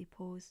play. Izzy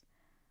paused.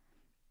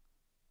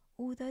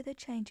 Although the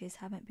changes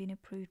haven't been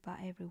approved by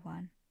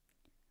everyone.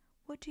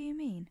 What do you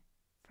mean?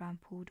 Fran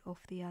pulled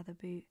off the other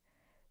boot.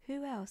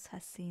 Who else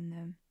has seen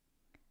them?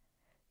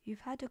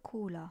 You've had a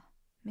caller,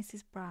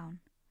 Mrs. Brown.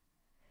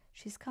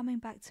 She's coming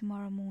back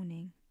tomorrow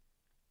morning.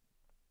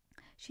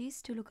 She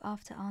used to look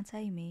after Aunt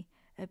Amy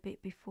a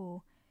bit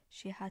before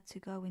she had to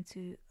go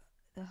into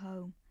the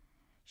home.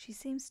 She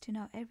seems to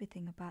know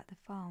everything about the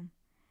farm.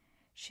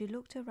 She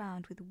looked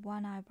around with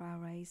one eyebrow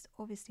raised,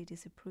 obviously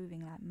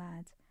disapproving like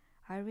mad.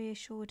 I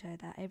reassured her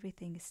that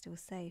everything is still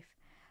safe.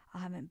 I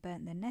haven't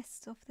burnt the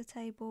nests off the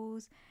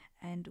tables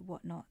and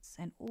whatnots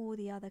and all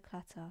the other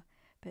clutter,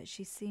 but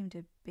she seemed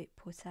a bit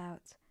put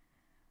out.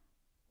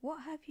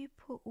 Where have you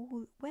put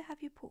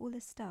all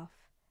the stuff?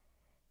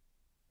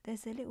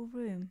 There's a little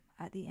room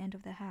at the end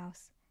of the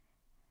house.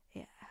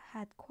 It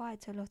had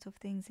quite a lot of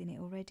things in it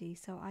already,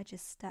 so I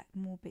just stacked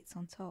more bits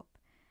on top.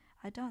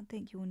 I don't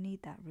think you'll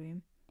need that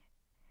room.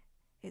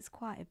 It's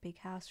quite a big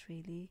house,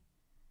 really.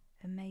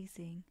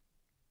 Amazing.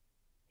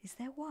 Is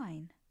there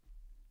wine?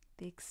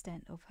 The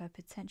extent of her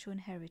potential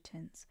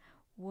inheritance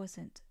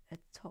wasn't a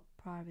top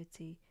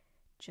priority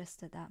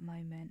just at that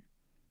moment.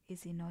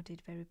 Izzy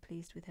nodded, very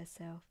pleased with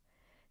herself.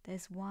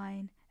 There's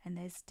wine and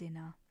there's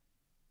dinner.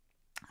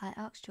 I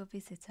asked your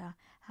visitor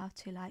how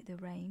to light the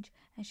range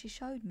and she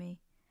showed me.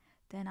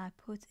 Then I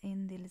put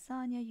in the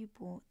lasagna you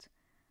bought.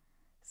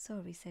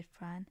 Sorry, said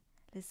Fran.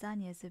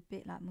 Lasagna is a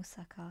bit like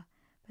moussaka,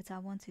 but I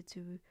wanted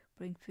to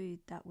bring food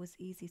that was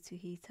easy to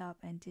heat up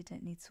and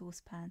didn't need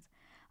saucepans.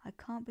 I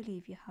can't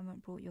believe you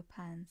haven't brought your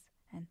pans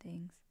and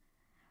things.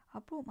 I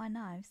brought my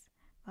knives,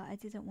 but I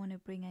didn't want to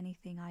bring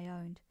anything I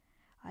owned.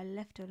 I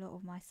left a lot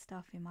of my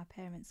stuff in my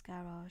parents'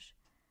 garage.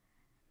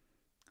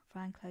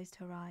 Fran closed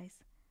her eyes.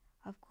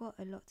 I've got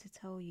a lot to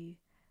tell you,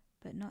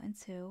 but not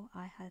until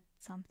I had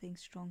something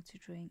strong to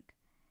drink.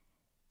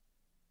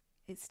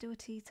 It's still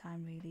tea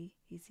time, really,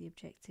 Izzy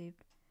objected.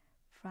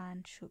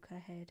 Fran shook her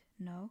head.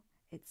 No,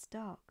 it's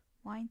dark.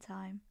 Wine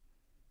time.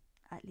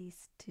 At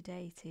least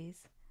today it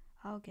is.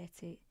 I'll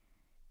get it.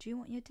 Do you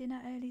want your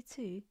dinner early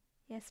too?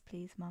 Yes,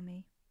 please,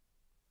 Mummy.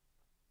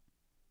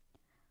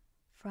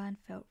 Fran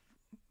felt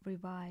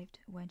revived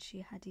when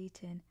she had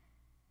eaten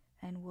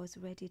and was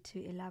ready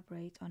to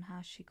elaborate on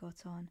how she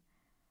got on.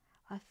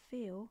 I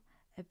feel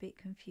a bit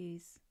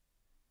confused.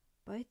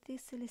 Both the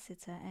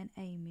solicitor and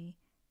Amy,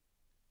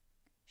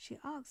 she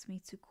asked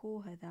me to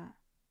call her that,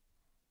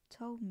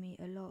 told me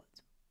a lot,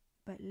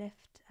 but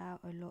left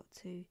out a lot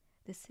too.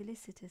 The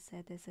solicitor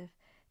said there's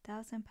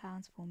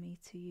 £1,000 for me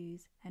to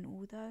use, and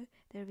although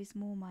there is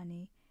more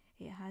money,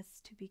 it has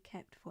to be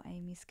kept for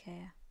Amy's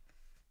care.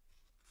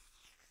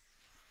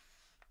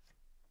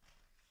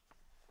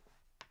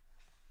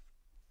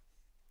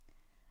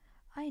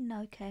 I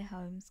know care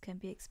homes can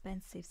be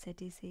expensive,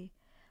 said Izzy,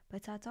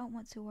 but I don't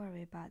want to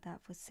worry about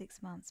that for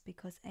 6 months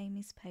because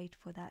Amy's paid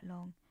for that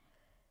long.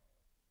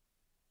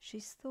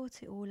 She's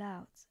thought it all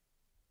out.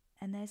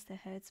 And there's the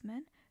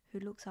herdsman who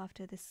looks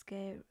after the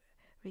scary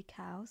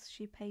cows.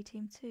 She paid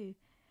him too,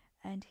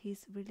 and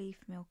his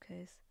relief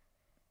milkers.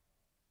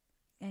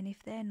 And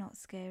if they're not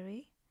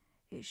scary,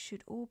 it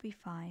should all be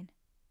fine.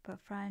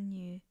 But Fran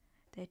knew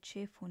their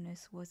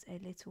cheerfulness was a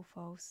little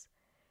false.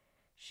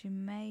 She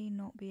may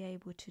not be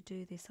able to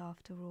do this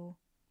after all.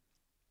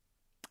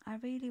 I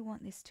really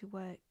want this to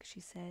work, she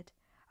said.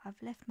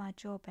 I've left my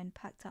job and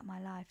packed up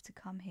my life to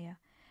come here,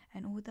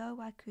 and although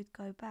I could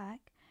go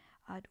back,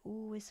 I'd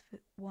always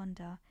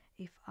wonder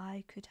if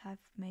I could have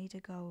made a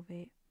go of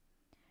it.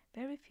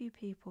 Very few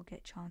people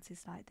get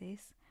chances like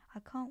this. I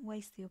can't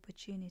waste the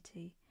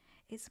opportunity.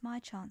 It's my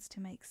chance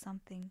to make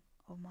something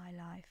of my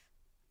life.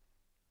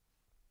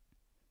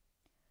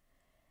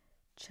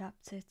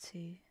 Chapter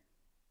 2.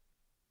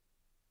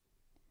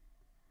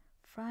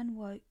 Fran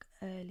woke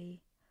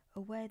early,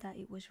 aware that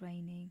it was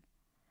raining.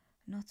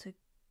 Not a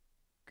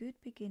good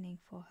beginning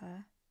for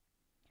her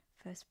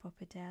first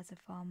proper day as a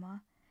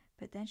farmer,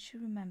 but then she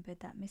remembered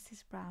that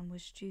Mrs. Brown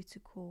was due to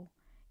call,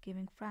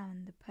 giving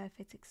Fran the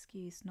perfect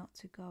excuse not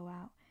to go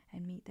out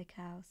and meet the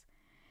cows.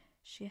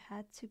 She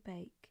had to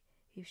bake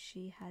if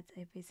she had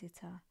a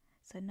visitor,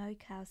 so no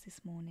cows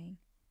this morning.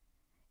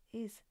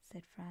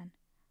 Said Fran,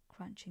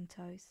 crunching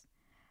toast.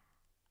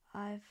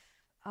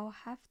 I'll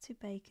have to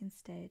bake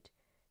instead.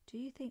 Do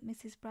you think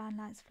Mrs. Brown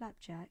likes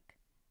flapjack?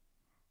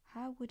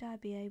 How would I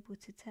be able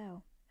to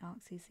tell?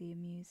 Asked Izzy,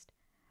 amused.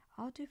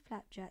 I'll do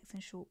flapjacks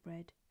and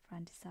shortbread,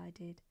 Fran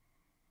decided.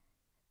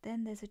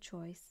 Then there's a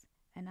choice,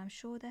 and I'm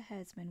sure the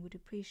herdsman would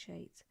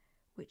appreciate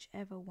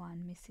whichever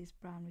one Mrs.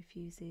 Brown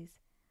refuses.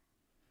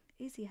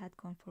 Izzy had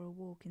gone for a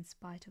walk in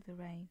spite of the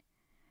rain,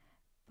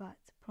 but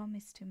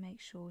promised to make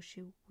sure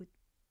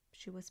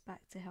she was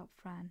back to help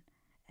Fran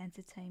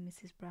entertain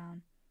Mrs.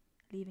 Brown,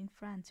 leaving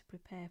Fran to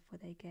prepare for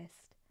their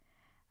guest.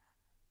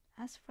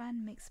 As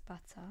Fran mixed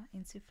butter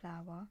into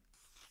flour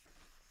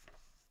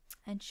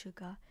and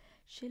sugar,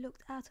 she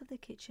looked out of the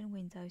kitchen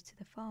window to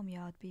the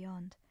farmyard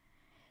beyond.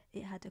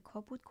 It had a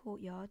cobbled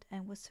courtyard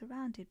and was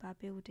surrounded by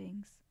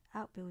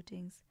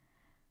outbuildings,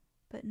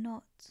 but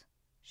not,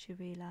 she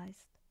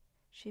realized.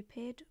 She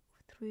peered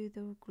through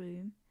the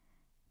gloom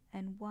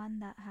and one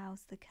that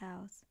housed the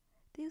cows.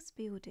 These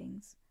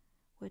buildings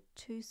were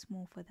too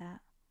small for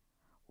that.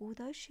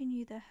 Although she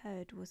knew the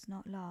herd was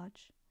not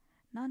large,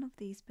 none of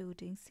these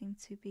buildings seemed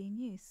to be in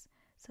use,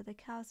 so the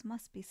cows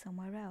must be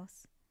somewhere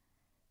else.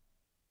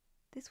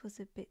 This was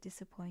a bit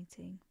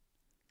disappointing.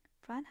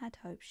 Fran had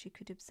hoped she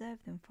could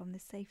observe them from the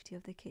safety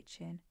of the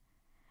kitchen.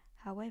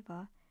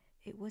 However,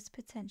 It was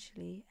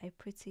potentially a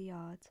pretty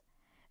yard,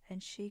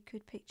 and she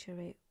could picture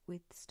it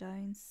with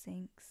stone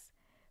sinks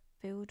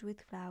filled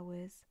with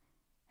flowers,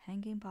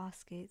 hanging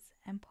baskets,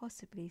 and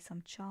possibly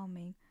some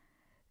charming,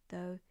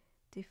 though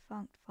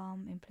defunct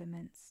farm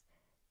implements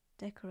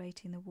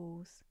decorating the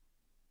walls.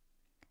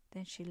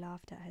 Then she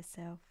laughed at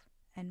herself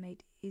and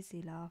made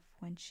Izzy laugh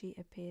when she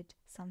appeared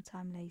some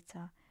time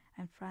later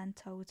and Fran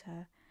told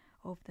her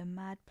of the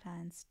mad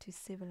plans to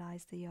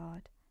civilize the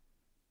yard.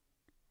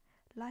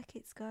 Like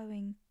it's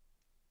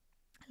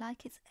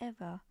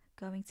ever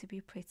going to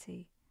be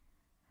pretty.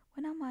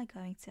 When am I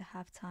going to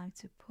have time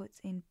to put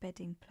in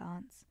bedding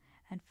plants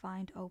and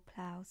find old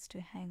ploughs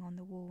to hang on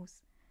the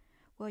walls?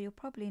 Well, you're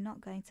probably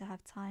not going to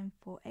have time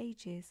for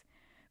ages,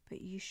 but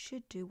you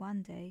should do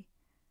one day.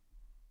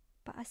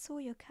 But I saw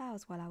your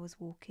cows while I was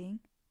walking.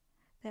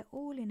 They're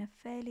all in a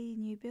fairly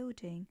new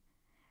building.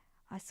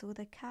 I saw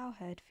the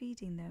cowherd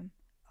feeding them.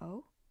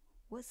 Oh,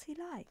 what's he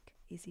like?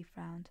 Izzy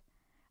frowned.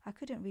 I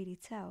couldn't really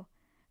tell,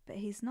 but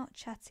he's not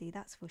chatty,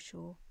 that's for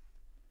sure.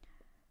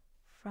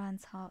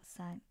 Fran's heart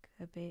sank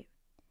a bit.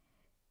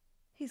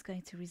 He's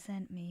going to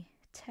resent me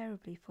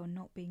terribly for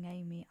not being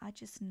Amy. I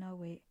just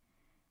know it.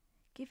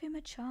 Give him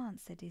a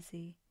chance, said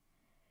Izzy.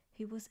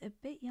 He was a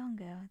bit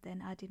younger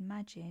than I'd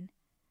imagine.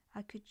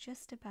 I could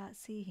just about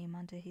see him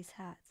under his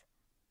hat.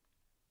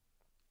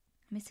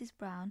 Mrs.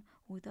 Brown,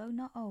 although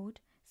not old,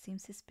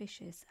 seemed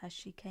suspicious as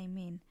she came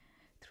in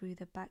through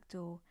the back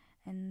door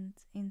and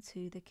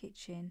into the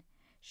kitchen.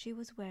 She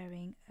was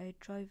wearing a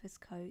drover's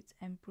coat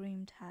and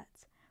brimmed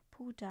hat,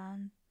 pulled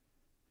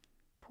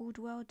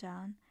well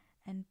down,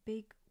 and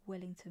big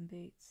Wellington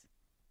boots.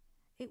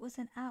 It was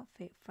an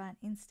outfit Fran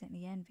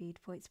instantly envied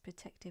for its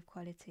protective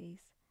qualities.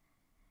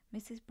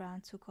 Mrs.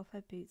 Brown took off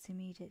her boots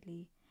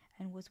immediately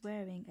and was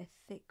wearing a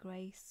thick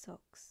grey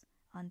socks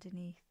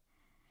underneath.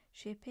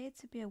 She appeared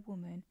to be a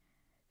woman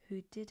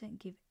who didn't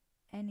give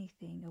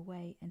anything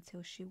away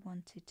until she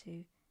wanted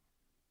to,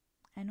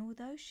 and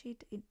although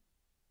she'd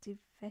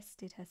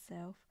divested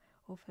herself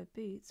of her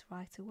boots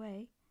right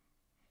away,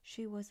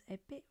 she was a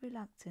bit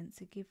reluctant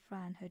to give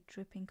Fran her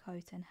dripping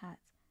coat and hat.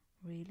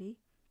 Really?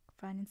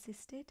 Fran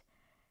insisted.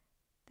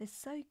 They're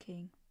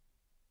soaking.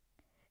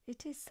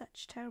 It is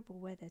such terrible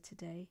weather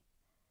today.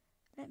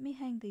 Let me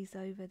hang these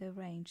over the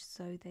range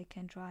so they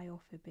can dry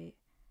off a bit.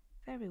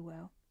 Very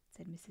well,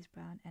 said Mrs.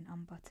 Brown, and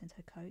unbuttoned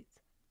her coat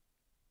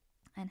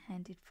and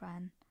handed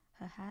Fran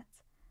her hat.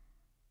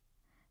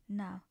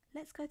 Now,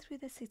 let's go through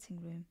the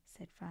sitting room,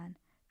 said Fran,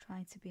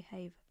 trying to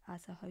behave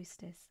as a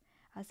hostess,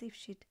 as if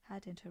she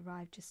hadn't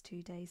arrived just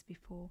 2 days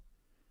before.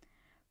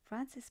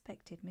 Fran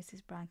suspected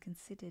Mrs. Brown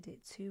considered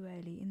it too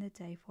early in the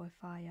day for a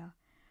fire.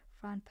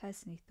 Fran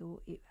personally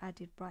thought it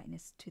added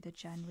brightness to the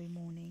January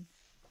morning.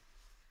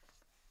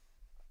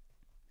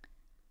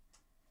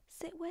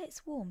 Sit where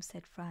it's warm,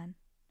 said Fran.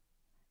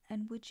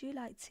 And would you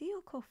like tea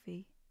or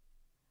coffee?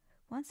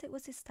 Once it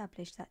was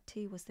established that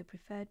tea was the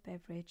preferred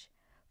beverage,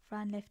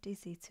 Fran left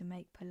Izzy to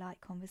make polite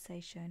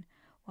conversation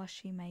while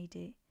she made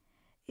it.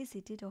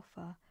 Izzy did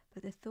offer,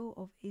 but the thought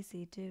of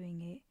Izzy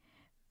doing it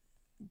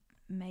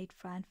made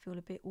Fran feel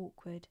a bit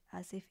awkward,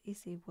 as if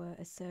Izzy were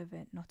a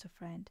servant, not a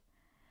friend.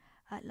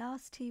 At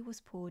last tea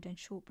was poured and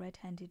shortbread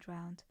handed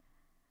round.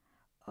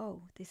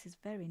 Oh, this is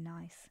very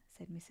nice,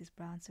 said Mrs.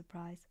 Brown,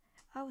 surprised.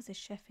 I was a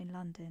chef in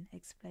London,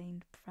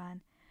 explained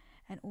Fran,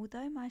 and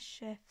although my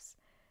chefs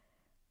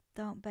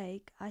don't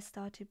bake, I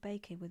started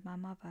baking with my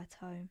mother at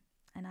home,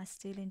 and I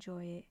still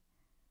enjoy it.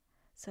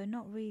 So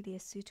not really a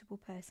suitable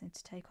person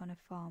to take on a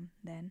farm,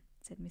 then,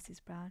 said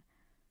Mrs. Brown.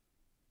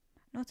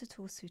 Not at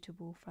all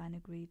suitable, Fran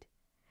agreed.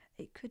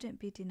 It couldn't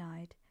be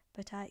denied,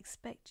 but I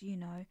expect you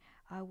know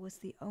I was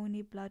the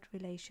only blood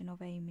relation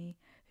of Amy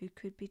who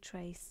could be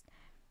traced,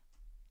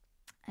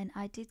 and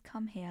I did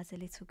come here as a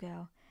little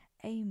girl.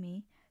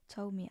 Amy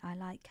told me I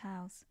like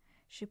cows.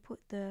 She put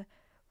the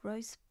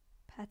rose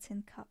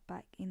pattern cup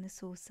back in the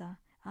saucer.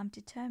 I'm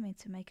determined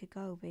to make a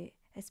go of it,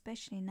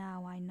 especially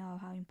now I know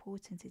how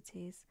important it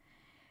is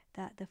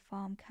that the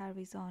farm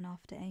carries on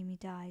after Amy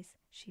dies.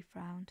 She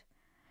frowned.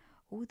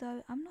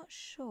 Although I'm not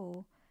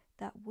sure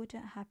that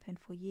wouldn't happen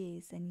for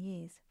years and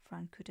years.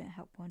 Fran couldn't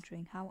help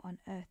wondering how on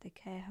earth a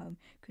care home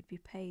could be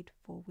paid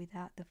for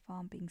without the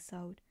farm being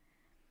sold.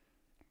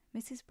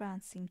 Mrs.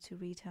 Brown seemed to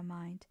read her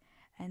mind,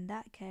 and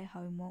that care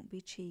home won't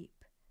be cheap.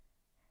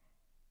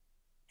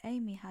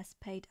 Amy has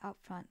paid up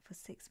front for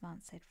 6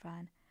 months, said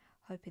Fran,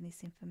 hoping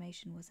this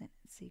information wasn't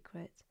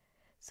secret.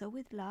 So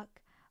with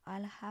luck,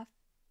 I'll have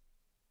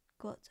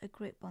got a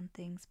grip on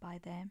things by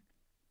then.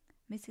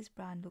 Mrs.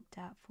 Brown looked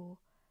doubtful.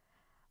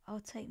 It'll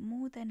take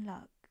more than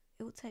luck,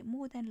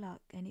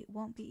 and it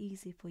won't be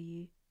easy for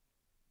you.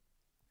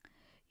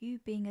 You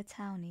being a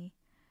townie,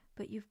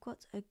 but you've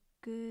got a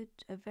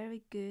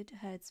very good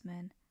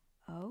herdsman.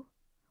 Oh,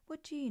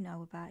 what do you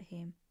know about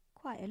him?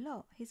 Quite a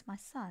lot. He's my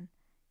son.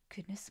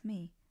 Goodness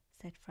me,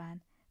 said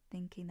Fran,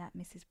 thinking that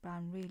Mrs.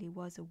 Brown really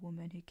was a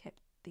woman who kept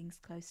things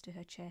close to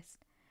her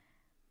chest.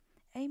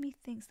 Amy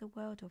thinks the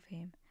world of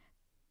him.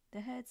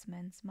 The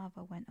herdsman's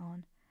mother went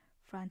on.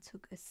 Fran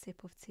took a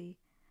sip of tea.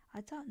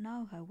 I don't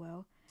know her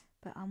well,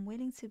 but I'm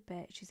willing to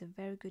bet she's a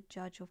very good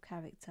judge of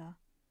character.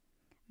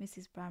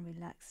 Mrs. Brown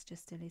relaxed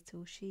just a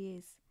little. She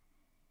is.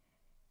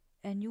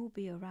 And you'll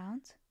be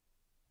around?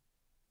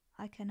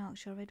 I can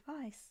ask your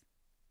advice.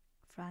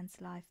 Fran's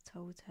life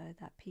told her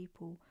that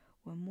people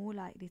were more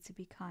likely to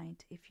be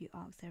kind if you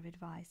asked their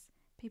advice.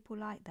 People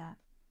like that.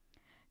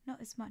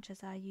 Not as much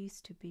as I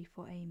used to be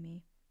for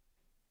Amy.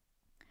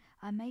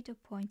 I made a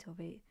point of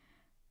it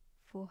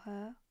for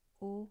her,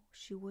 or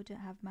she wouldn't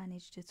have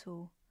managed at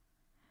all.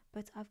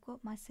 But I've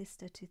got my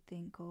sister to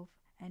think of,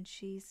 and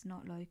she's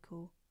not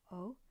local.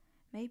 Oh,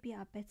 maybe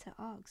I better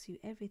ask you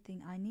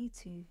everything I need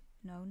to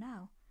know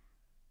now.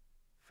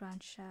 Fran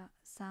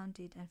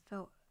sounded and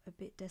felt a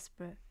bit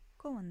desperate.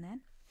 Go on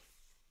then.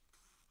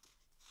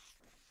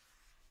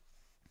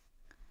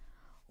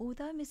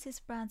 Although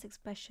Mrs. Brown's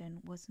expression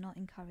was not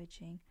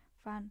encouraging,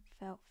 Fran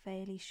felt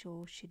fairly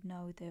sure she'd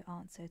know the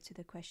answer to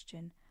the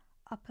question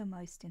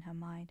uppermost in her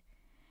mind.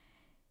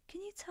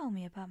 Can you tell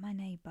me about my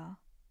neighbour?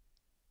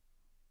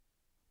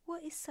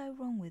 What is so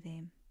wrong with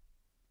him?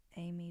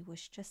 Amy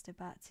was just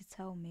about to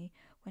tell me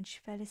when she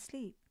fell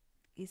asleep.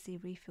 Izzy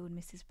refilled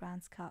Mrs.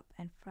 Brown's cup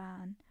and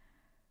Fran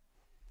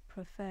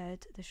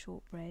preferred the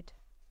shortbread.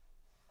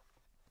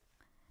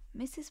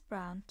 Mrs.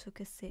 Brown took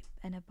a sip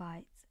and a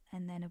bite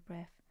and then a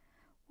breath.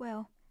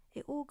 Well,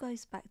 it all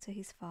goes back to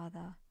his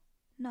father.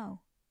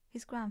 No,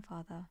 his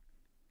grandfather.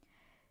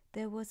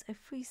 There was a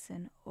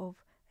frisson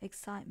of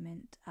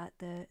excitement at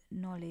the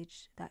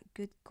knowledge that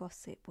good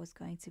gossip was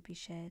going to be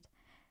shared.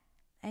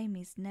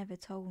 Amy's never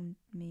told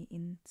me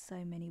in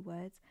so many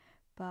words,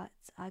 but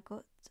I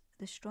got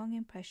the strong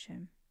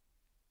impression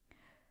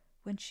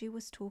when she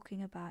was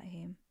talking about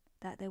him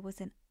that there was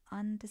an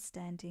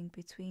understanding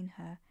between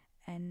her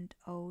and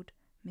old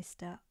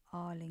Mr.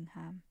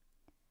 Arlingham.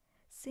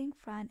 Seeing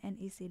Fran and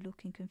Izzy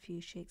looking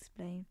confused, she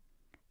explained,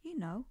 You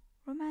know,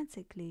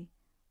 romantically.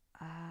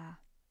 Ah,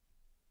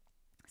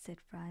 said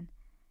Fran,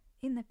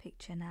 in the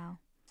picture now.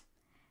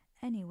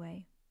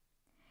 Anyway,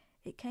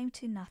 it came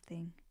to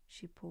nothing.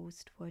 She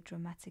paused for a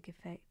dramatic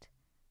effect,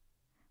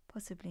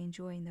 possibly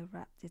enjoying the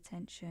rapt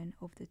attention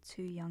of the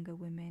two younger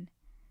women.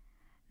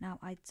 Now,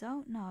 I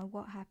don't know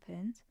what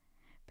happened,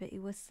 but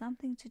it was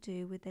something to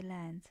do with the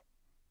land.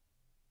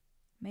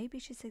 Maybe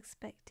she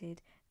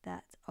suspected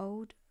that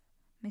old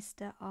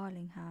Mr.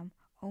 Arlingham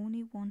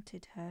only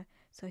wanted her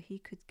so he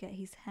could get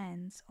his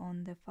hands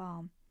on the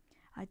farm.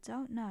 I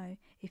don't know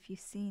if you've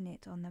seen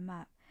it on the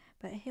map,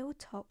 but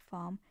Hilltop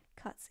Farm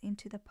cuts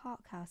into the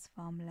Parkhouse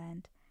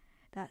farmland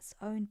that's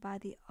owned by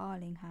the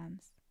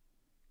Arlinghams.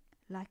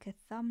 Like a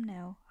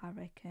thumbnail, I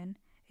reckon.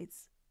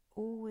 It's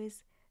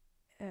always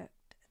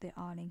irked the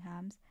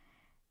Arlinghams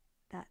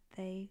that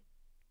they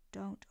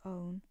don't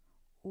own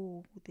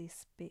all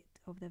this bit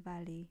of the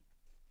valley.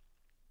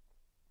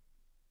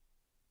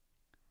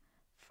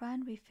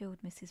 Fran refilled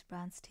Mrs.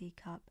 Brown's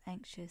teacup,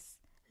 anxious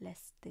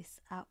lest this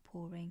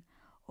outpouring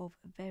of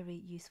very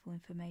useful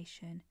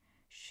information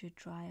should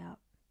dry up.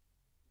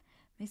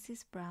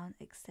 Mrs. Brown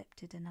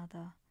accepted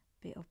another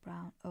bit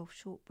of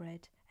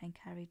shortbread and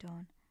carried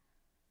on.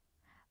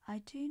 I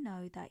do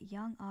know that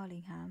young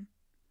Arlingham,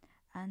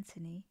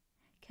 Anthony,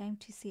 came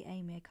to see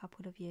Amy a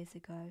couple of years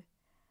ago.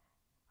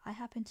 I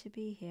happened to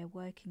be here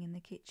working in the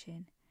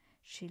kitchen.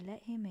 She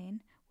let him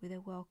in with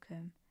a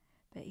welcome,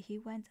 but he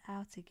went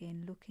out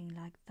again looking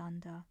like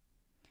thunder.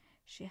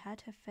 She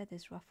had her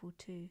feathers ruffled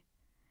too.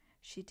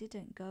 She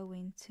didn't go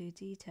into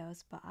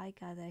details, but I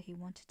gather he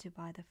wanted to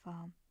buy the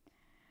farm.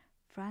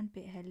 Fran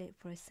bit her lip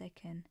for a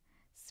second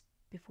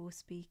before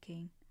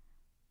speaking.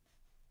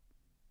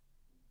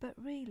 But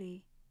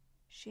really,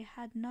 she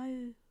had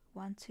no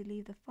one to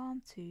leave the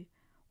farm to.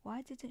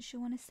 Why didn't she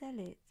want to sell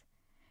it?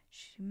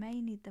 She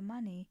may need the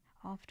money,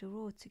 after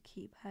all, to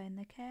keep her in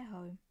the care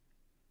home.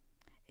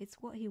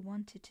 It's what he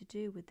wanted to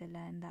do with the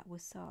land that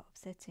was so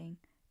upsetting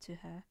to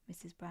her,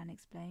 Mrs. Brown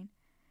explained.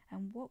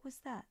 And what was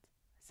that?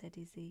 Said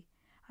Izzy.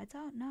 I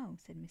don't know,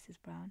 said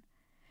Mrs. Brown.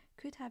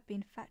 Could have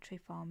been factory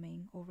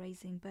farming or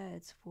raising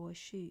birds for a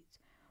shoot,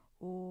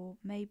 or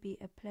maybe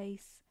a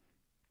place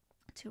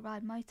to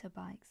ride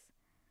motorbikes.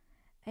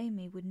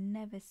 Amy would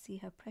never see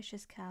her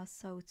precious cows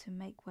sold to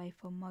make way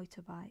for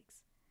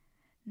motorbikes.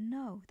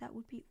 No, that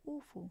would be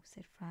awful,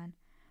 said Fran,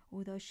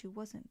 although she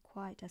wasn't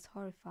quite as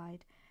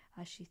horrified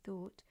as she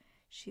thought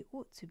she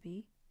ought to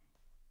be.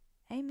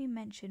 Amy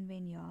mentioned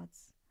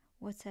vineyards.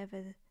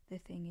 Whatever the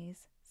thing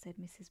is, said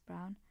Mrs.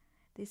 Brown,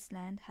 this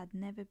land had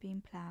never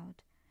been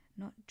ploughed,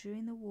 not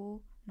during the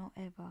war, not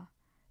ever.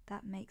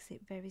 That makes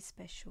it very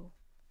special.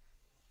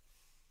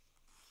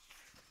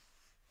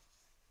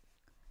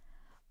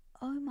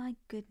 Oh my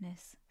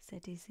goodness,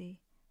 said Izzy.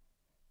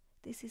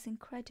 This is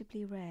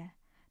incredibly rare.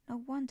 No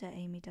wonder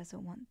Amy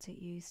doesn't want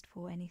it used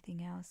for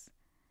anything else.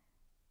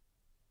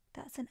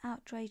 That's an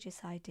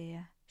outrageous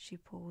idea. She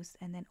paused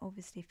and then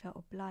obviously felt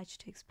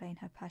obliged to explain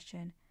her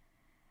passion.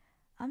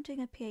 I'm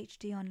doing a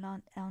PhD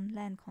on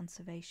land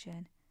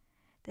conservation.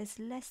 There's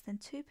less than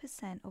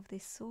 2% of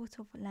this sort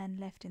of land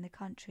left in the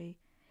country.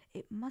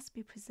 It must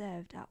be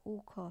preserved at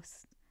all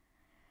costs.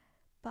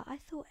 But I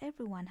thought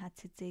everyone had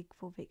to dig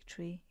for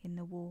victory in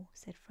the war,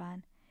 said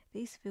Fran.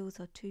 These fields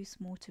are too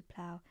small to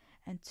plough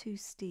and too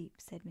steep,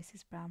 said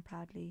Mrs. Brown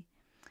proudly.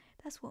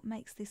 That's what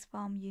makes this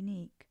farm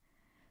unique.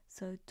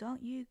 So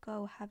don't you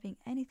go having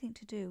anything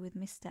to do with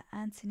Mr.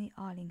 Anthony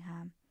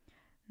Arlingham.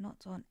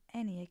 Not on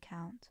any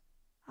account.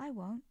 I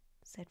won't,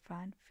 said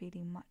Fran,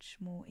 feeling much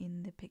more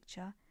in the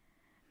picture.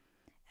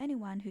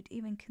 Anyone who'd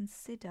even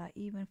consider,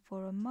 even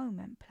for a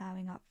moment,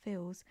 ploughing up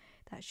fields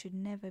that should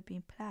never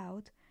be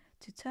ploughed,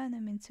 to turn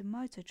them into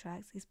motor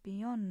tracks is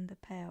beyond the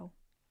pale,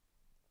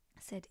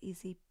 said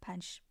Izzy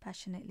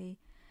passionately.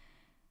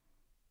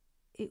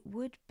 It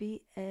would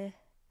be a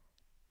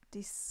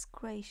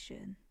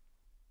discretion.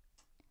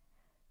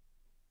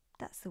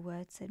 That's the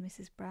word, said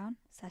Mrs. Brown,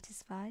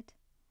 satisfied.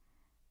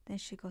 Then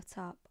she got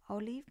up. I'll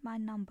leave my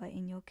number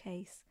in your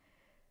case.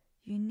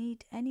 You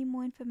need any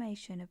more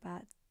information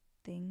about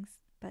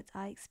things, but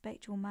I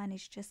expect you'll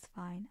manage just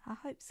fine. I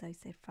hope so,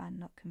 said Fran,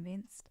 not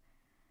convinced.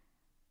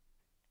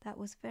 That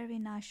was very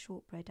nice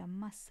shortbread, I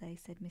must say,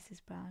 said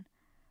Mrs. Brown.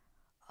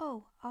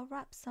 Oh, I'll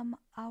wrap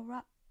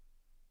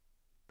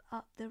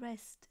up the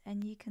rest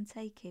and you can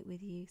take it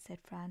with you, said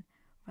Fran,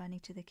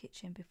 running to the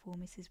kitchen before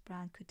Mrs.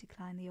 Brown could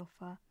decline the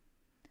offer.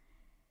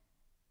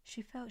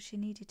 She felt she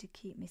needed to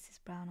keep Mrs.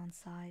 Brown on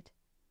side.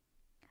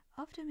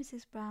 After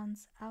Mrs.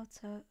 Brown's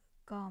outer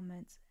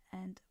garments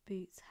and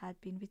boots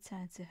had been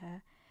returned to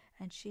her,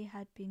 and she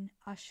had been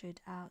ushered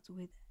out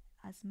with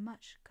as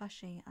much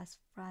gushing as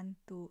Fran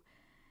thought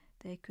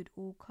they could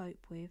all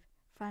cope with,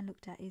 Fran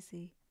looked at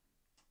Izzy.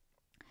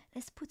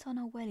 Let's put on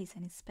our wellies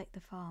and inspect the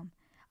farm.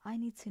 I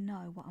need to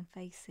know what I'm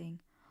facing,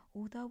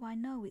 although I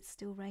know it's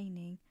still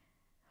raining.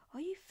 Are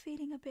you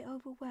feeling a bit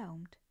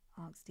overwhelmed?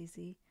 Asked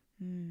Izzy.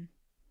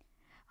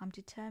 I'm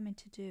determined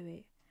to do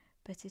it,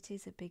 but it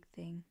is a big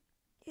thing.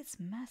 It's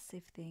a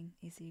massive thing,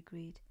 Izzy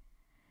agreed.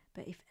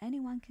 But if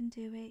anyone can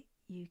do it,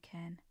 you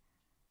can.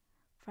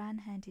 Fran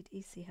handed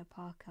Izzy her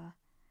parka.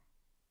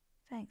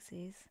 Thanks,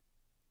 Iz.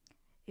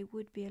 It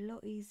would be a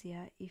lot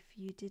easier if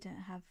you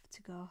didn't have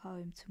to go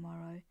home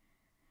tomorrow,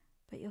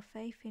 but your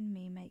faith in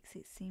me makes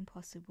it seem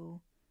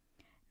possible.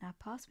 Now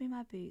pass me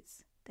my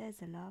boots,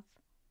 there's a love.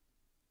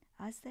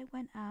 As they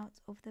went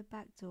out of the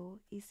back door,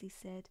 Izzy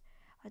said,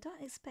 I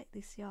don't expect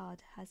this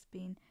yard has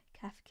been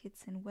calf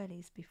kids and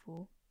wellies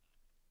before.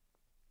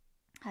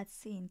 Had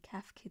seen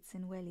calf kids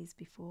and wellies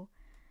before.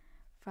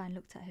 Fran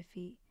looked at her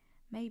feet.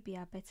 Maybe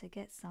I better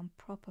get some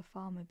proper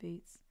farmer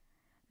boots.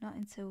 Not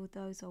until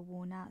those are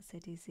worn out,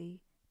 said Izzy.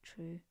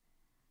 True.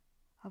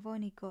 I've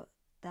only got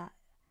that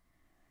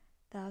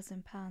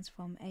 £1,000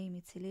 from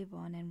Amy to live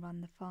on and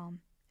run the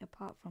farm.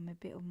 Apart from a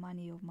bit of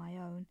money of my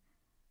own,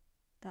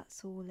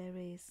 that's all there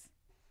is.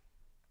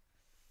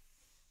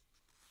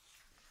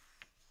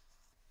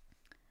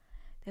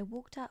 They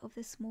walked out of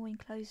the small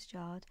enclosed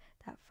yard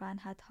that Fran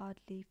had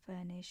already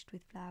furnished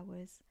with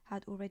flowers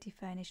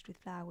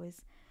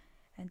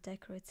and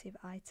decorative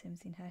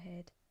items in her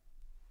head.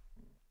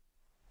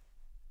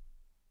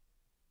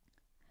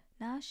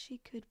 Now she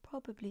could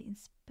properly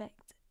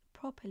inspect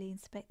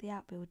the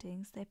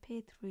outbuildings. They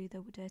peered through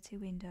the dirty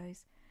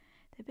windows.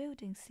 The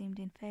buildings seemed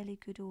in fairly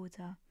good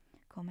order,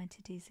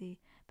 commented Izzy,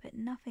 but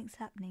nothing's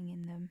happening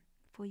in them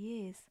for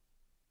years.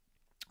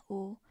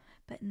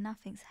 But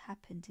nothing's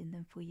happened in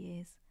them for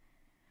years.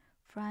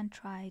 Fran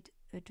tried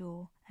a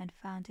door and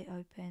found it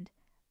opened.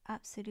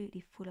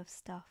 Absolutely full of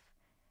stuff,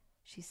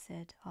 she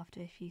said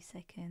after a few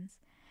seconds.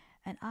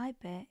 And I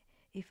bet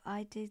if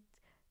I did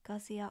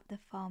guzzy up the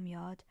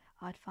farmyard,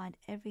 I'd find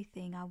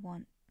everything I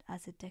want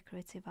as a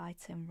decorative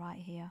item right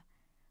here.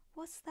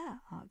 What's that?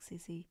 Asked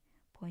Izzy,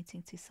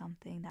 pointing to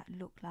something that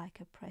looked like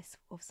a press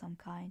of some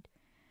kind.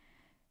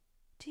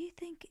 Do you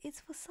think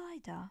it's for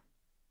cider?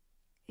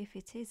 If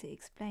it is, it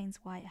explains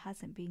why it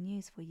hasn't been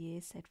used for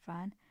years, said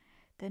Fran.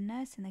 The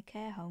nurse in the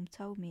care home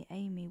told me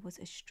Amy was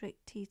a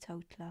strict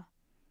teetotaler.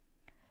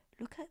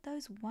 Look at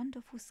those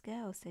wonderful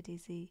scales, said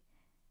Izzy.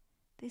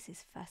 This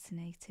is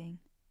fascinating.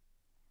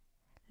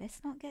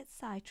 Let's not get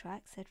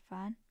sidetracked, said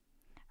Fran.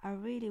 I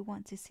really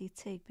want to see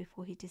Tig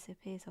before he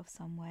disappears off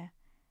somewhere.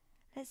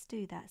 Let's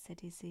do that,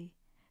 said Izzy.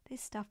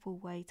 This stuff will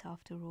wait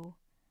after all.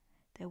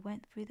 They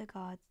went through the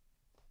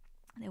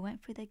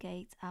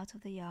gates, out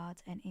of the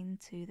yard and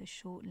into the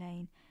short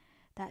lane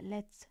that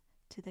led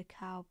to the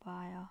cow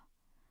byre.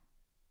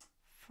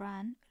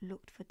 Fran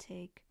looked for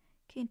Tig,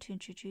 keen to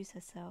introduce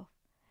herself,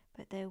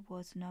 but there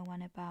was no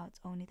one about,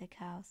 only the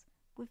cows.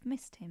 We've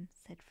missed him,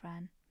 said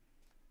Fran.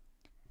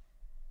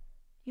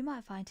 You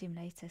might find him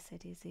later,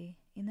 said Izzy.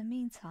 In the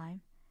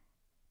meantime,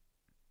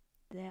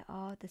 there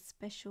are the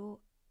special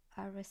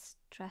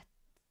aristocratic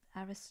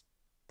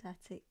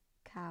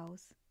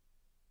cows.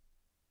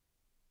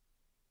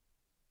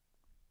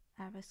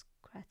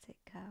 Aristocratic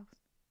cows.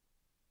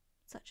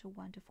 Such a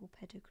wonderful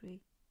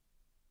pedigree.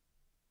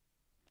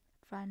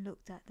 Fran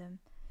looked at them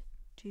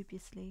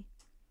dubiously.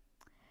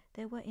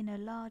 They were in a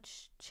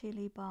large,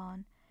 chilly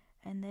barn,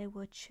 and they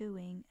were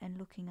chewing and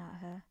looking at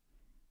her.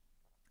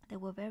 They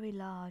were very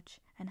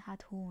large and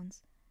had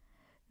horns.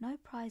 No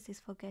prizes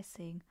for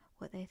guessing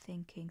what they're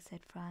thinking,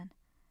 said Fran.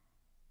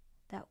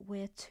 that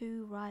we're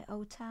two right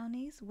old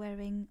townies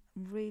wearing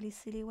really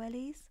silly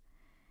wellies.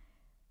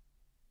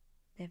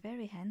 They're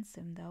very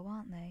handsome though,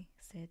 aren't they?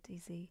 Said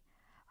Izzy.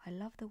 I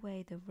love the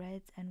way the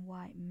red and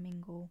white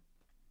mingle.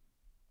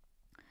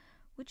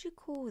 Would you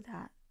call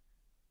that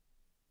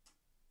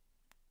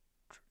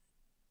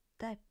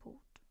dappled?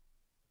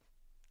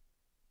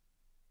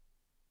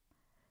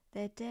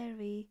 They're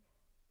dairy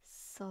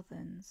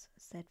southerns,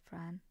 said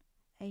Fran.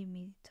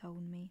 Amy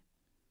told me.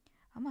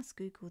 I must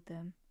Google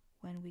them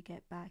when we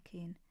get back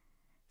in,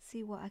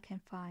 see what I can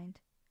find.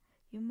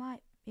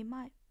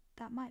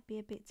 That might be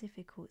a bit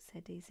difficult,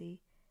 said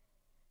Izzy.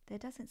 There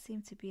doesn't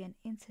seem to be an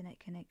internet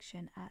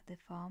connection at the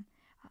farm.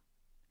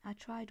 I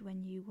tried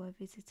when you were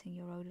visiting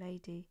your old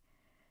lady.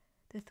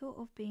 The thought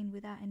of being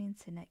without an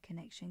internet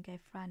connection gave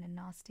Fran a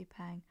nasty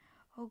pang.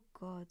 Oh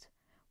God,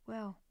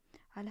 well,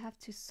 I'll have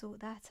to sort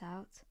that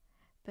out.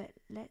 But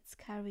let's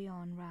carry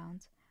on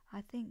round.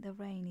 I think the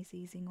rain is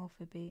easing off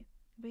a bit.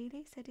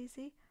 Really? Said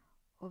Izzy,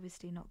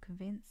 obviously not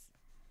convinced.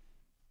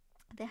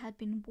 They had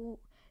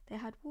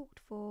walked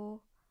for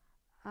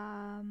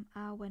hour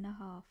and a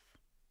half.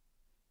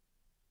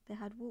 They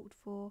had walked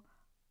for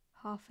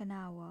half an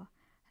hour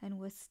and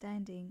were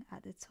standing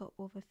at the top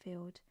of a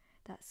field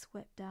that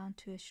swept down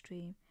to a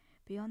stream.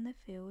 Beyond the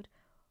field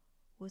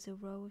was a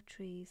row of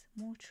trees,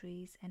 more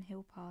trees, and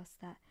hill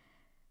past that,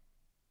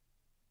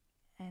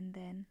 and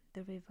then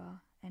the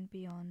river, and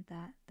beyond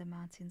that the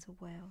mountains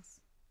of Wales.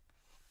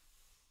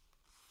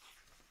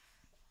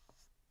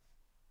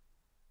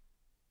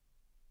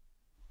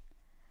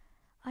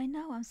 I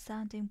know I'm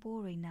sounding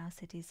boring now,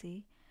 said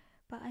Izzy,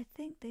 but I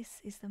think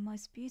this is the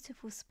most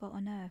beautiful spot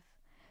on earth.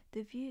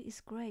 The view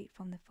is great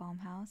from the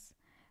farmhouse,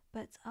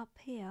 but up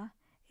here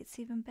it's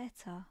even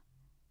better.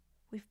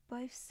 We've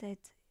both said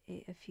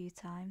it a few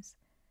times,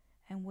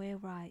 and we're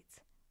right,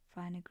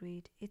 Fran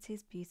agreed. It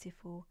is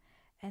beautiful,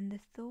 and the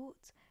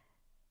thought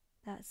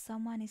that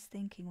someone is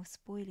thinking of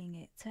spoiling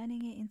it,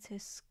 turning it into a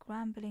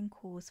scrambling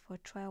course for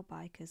trail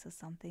bikers or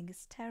something,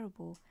 is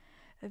terrible.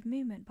 A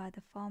movement by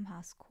the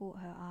farmhouse caught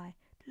her eye.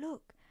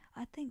 Look,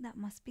 I think that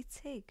must be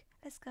Tig.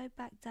 Let's go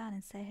back down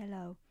and say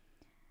hello.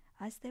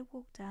 As they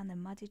walked down the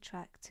muddy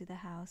track to the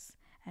house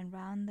and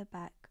round the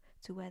back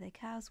to where the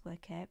cows were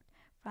kept,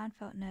 Fran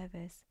felt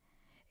nervous.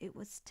 It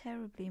was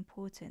terribly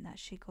important that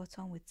she got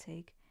on with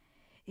Tig.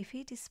 If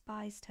he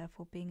despised her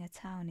for being a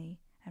townie,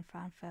 and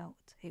Fran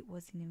felt it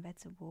was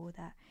inevitable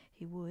that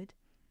he would,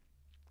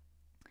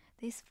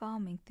 this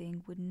farming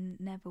thing would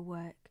never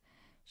work.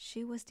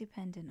 She was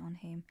dependent on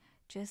him,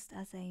 just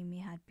as Amy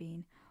had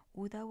been,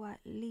 although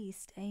at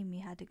least Amy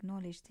had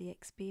acknowledged the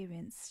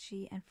experience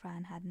she and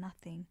Fran had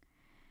nothing.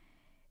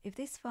 If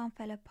this farm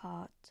fell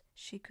apart,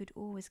 she could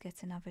always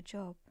get another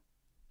job.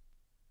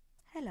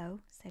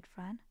 Hello, said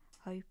Fran,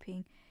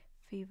 hoping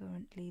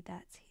fervently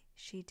that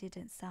she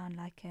didn't sound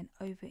like an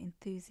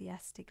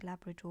over-enthusiastic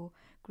Labrador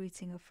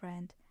greeting a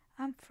friend.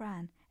 I'm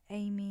Fran,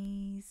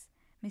 Amy's,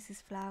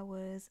 Mrs.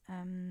 Flowers',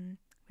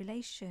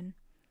 relation.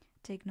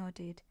 Tig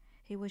nodded.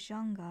 He was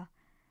younger,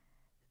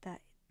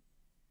 that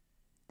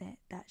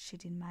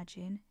she'd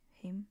imagine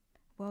him,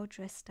 well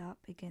dressed up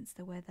against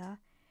the weather.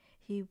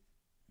 He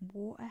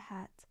wore a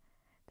hat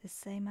the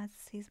same as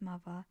his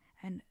mother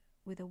and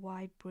with a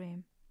wide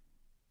brim.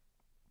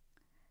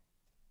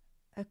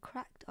 A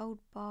cracked old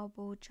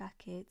barbell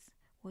jacket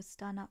was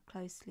done up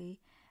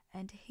closely,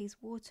 and his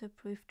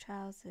waterproof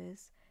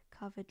trousers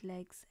covered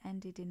legs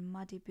ended in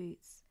muddy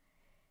boots.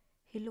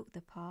 He looked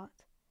the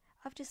part.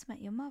 I've just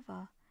met your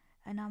mother,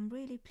 and I'm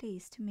really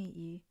pleased to meet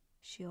you.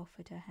 She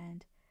offered her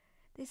hand.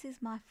 This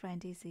is my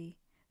friend Izzy,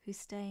 who's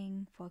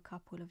staying for a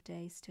couple of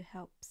days to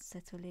help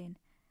settle in.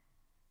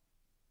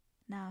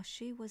 Now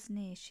she was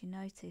near, she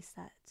noticed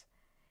that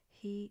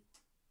he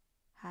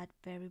had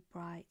very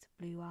bright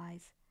blue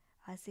eyes,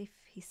 as if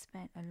he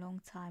spent a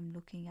long time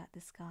looking at the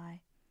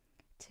sky.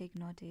 Tig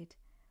nodded.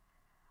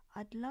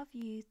 I'd love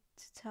you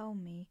to tell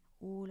me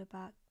all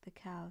about the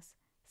cows,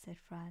 said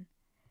Fran.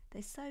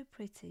 They're so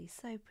pretty,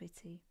 so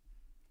pretty.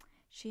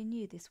 She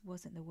knew this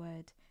wasn't the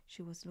word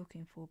she was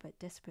looking for, but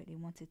desperately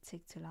wanted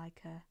Tig to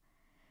like her.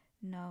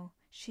 No,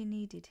 she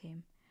needed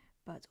him,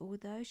 but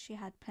although she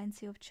had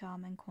plenty of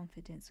charm and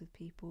confidence with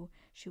people,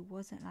 he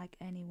wasn't like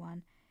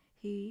anyone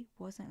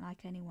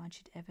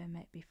she'd ever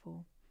met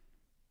before.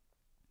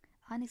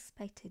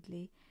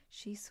 Unexpectedly,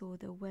 she saw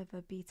the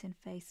weather-beaten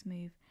face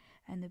move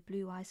and the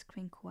blue eyes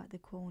crinkle at the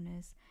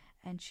corners,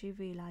 and she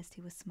realized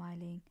he was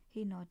smiling.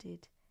 He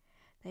nodded.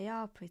 They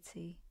are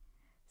pretty.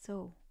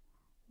 So,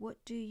 what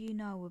do you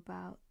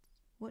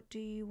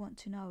want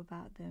to know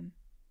about them?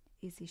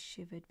 Izzy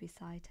shivered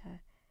beside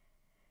her.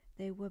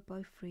 They were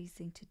both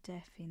freezing to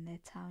death in their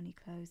towny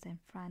clothes, and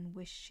Fran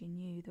wished she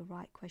knew the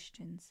right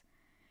questions.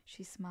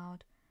 She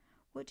smiled.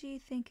 What do you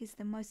think is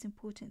the most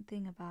important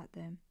thing about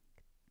them?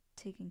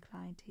 Tig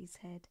inclined his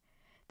head.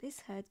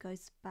 This herd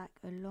goes back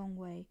a long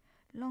way,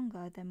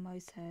 longer than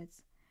most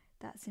herds.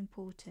 That's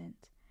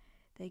important.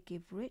 They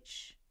give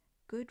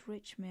good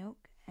rich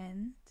milk,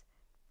 and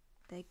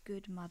they're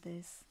good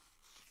mothers.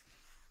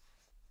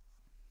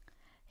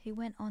 He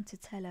went on to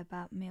tell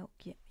about milk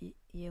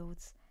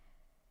yields,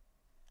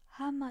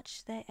 how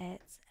much they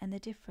ate, and the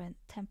different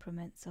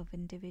temperaments of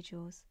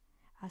individuals.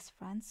 As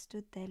Fran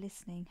stood there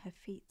listening, her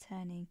feet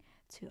turning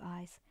to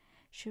ice,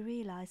 she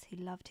realized he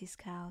loved his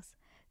cows,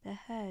 the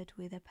herd,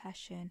 with a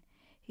passion.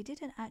 He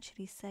didn't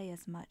actually say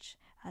as much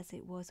as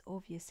it was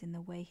obvious in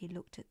the way he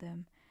looked at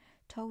them,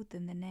 told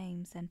them the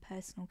names and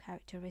personal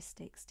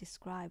characteristics,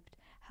 described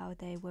how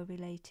they were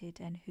related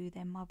and who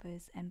their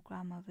mothers and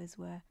grandmothers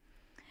were.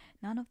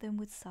 None of them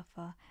would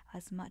suffer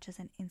as much as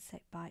an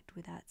insect bite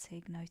without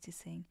Tig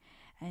noticing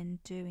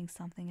and doing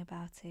something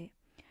about it.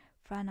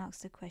 Fran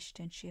asked a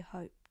question she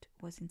hoped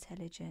was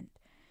intelligent.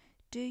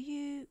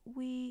 They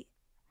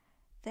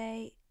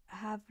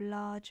have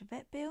large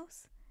vet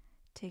bills?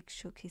 Tig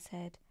shook his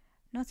head.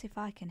 Not if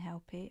I can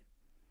help it.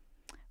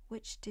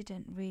 Which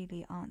didn't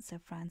really answer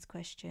Fran's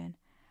question.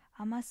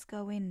 I must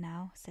go in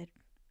now,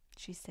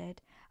 she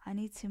said. I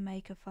need to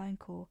make a phone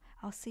call.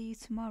 I'll see you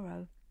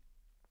tomorrow.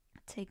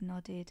 Tig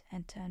nodded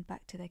and turned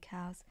back to the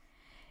cows.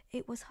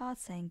 It was hard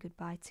saying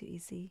goodbye to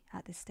Izzy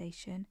at the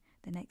station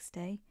the next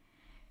day.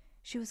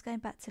 She was going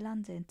back to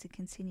London to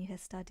continue her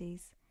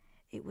studies.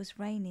 It was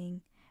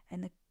raining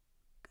and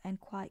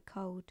quite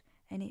cold,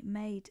 and it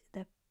made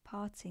the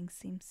parting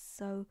seem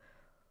so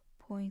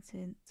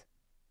poignant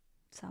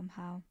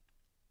somehow.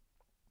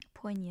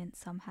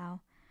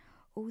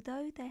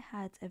 Although they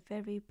had a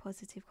very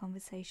positive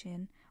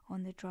conversation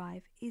on the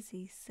drive,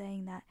 Izzy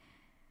saying that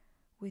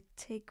with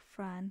Tig,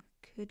 Fran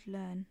could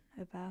learn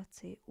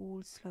about it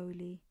all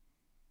slowly,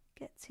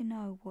 get to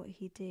know what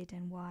he did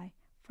and why.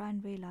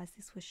 Fran realised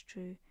this was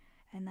true,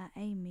 and that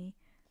Amy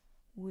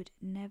would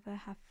never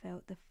have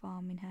felt the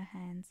farm in her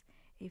hands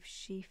if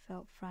she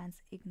felt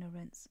Fran's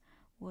ignorance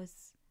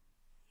was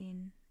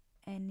in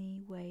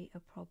any way a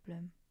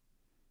problem.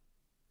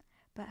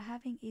 But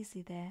having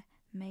Izzy there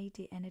made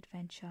it an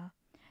adventure.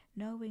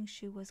 Knowing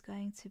she was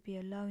going to be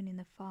alone in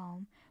the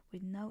farm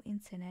with no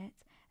internet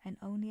and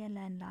only a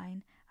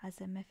landline as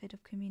a method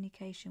of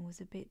communication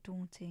was a bit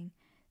daunting.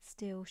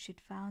 Still,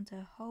 she'd found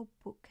a whole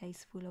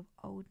bookcase full of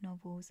old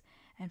novels,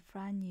 and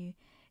Fran knew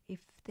if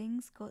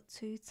things got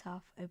too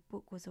tough, a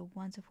book was a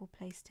wonderful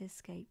place to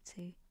escape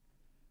to.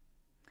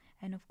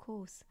 And of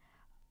course,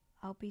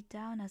 I'll be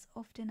down as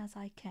often as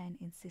I can,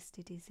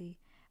 insisted Izzy,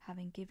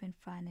 having given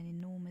Fran an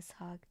enormous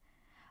hug.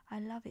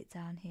 I love it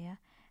down here,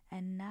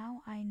 and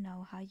now I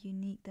know how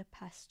unique the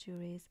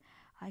pasture is,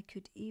 I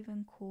could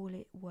even call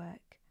it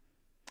work.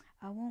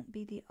 I won't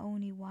be the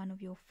only one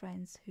of your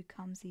friends who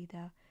comes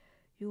either.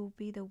 You'll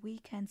be the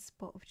weekend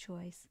spot of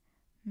choice.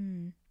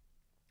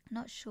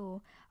 Not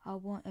sure I'll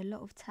want a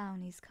lot of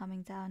townies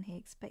coming down here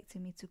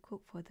expecting me to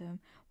cook for them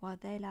while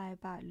they lie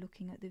about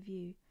looking at the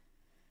view.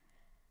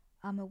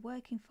 I'm a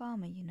working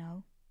farmer, you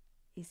know,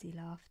 Izzy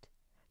laughed.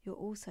 You're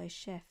also a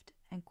chef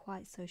and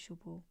quite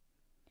sociable.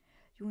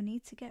 You'll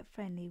need to get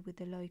friendly with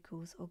the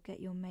locals or get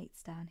your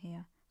mates down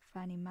here.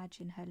 Fran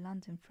imagined her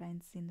London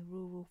friends in the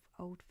rural,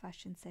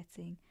 old-fashioned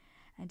setting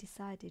and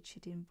decided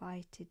she'd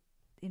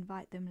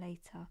invite them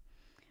later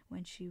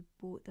when she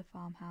brought the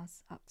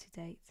farmhouse up to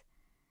date.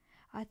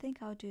 I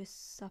think I'll do a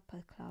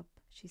supper club,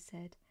 she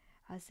said,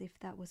 as if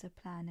that was a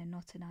plan and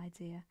not an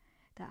idea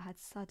that had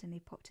suddenly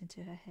popped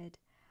into her head.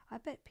 I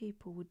bet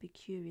people would be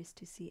curious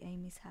to see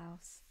Amy's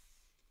house.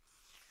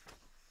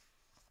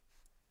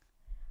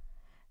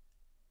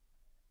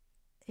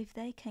 If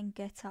they can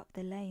get up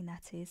the lane,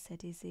 that is,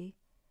 said Izzy.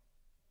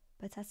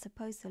 But I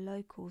suppose the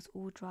locals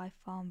all drive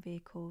farm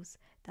vehicles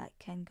that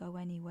can go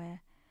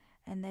anywhere,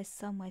 and there's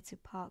somewhere to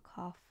park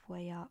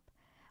halfway up.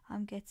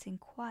 I'm getting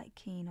quite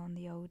keen on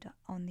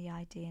the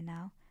idea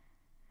now.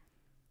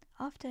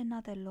 After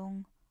another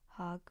long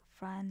hug,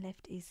 Fran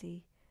left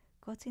Izzy,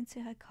 got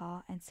into her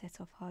car and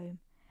set off home.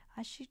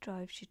 As she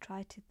drove, she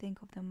tried to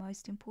think of the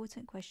most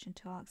important question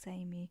to ask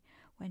Amy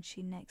when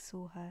she next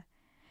saw her.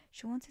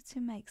 She wanted to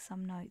make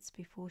some notes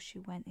before she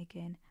went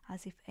again,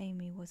 as if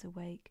Amy was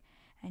awake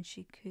and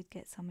she could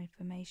get some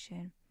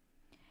information.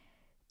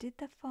 Did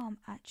the farm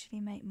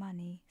actually make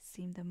money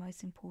seemed the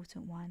most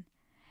important one,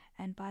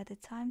 and by the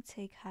time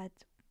Tig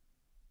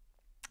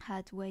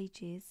had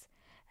wages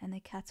and the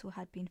cattle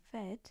had been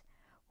fed,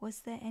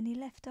 was there any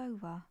left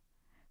over?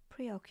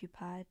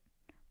 Preoccupied,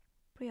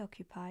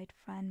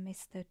 Fran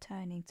missed the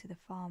turning to the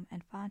farm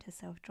and found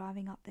herself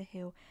driving up the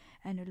hill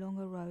and along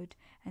a road,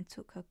 and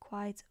took her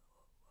quite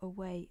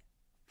away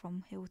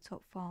from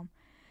Hilltop Farm,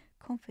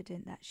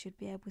 confident that she'd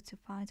be able to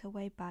find her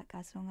way back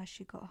as long as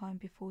she got home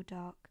before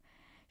dark.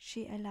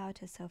 She allowed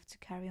herself to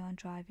carry on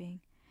driving.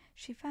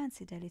 She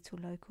fancied a little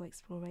local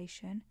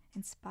exploration,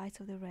 in spite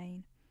of the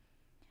rain.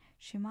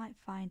 She might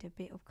find a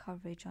bit of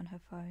coverage on her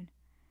phone.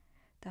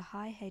 The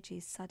high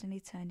hedges suddenly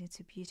turned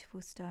into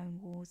beautiful stone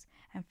walls,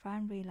 and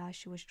Fran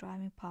realised she was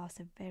driving past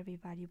a very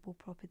valuable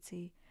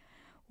property.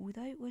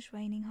 Although it was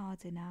raining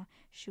harder now,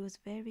 she was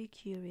very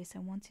curious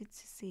and wanted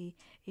to see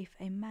if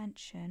a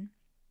mansion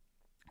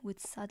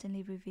would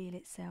suddenly reveal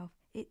itself.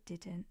 It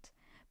didn't,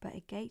 but a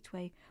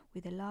gateway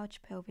with a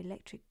large pair of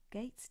electric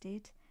gates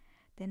did.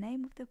 The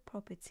name of the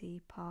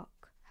property,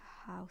 Park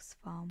House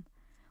Farm,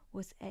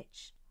 was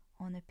etched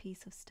on a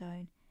piece of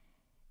stone.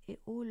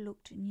 It all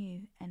looked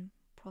new and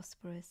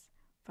prosperous.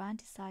 Fran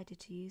decided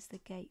to use the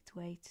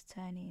gateway to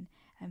turn in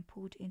and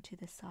pulled into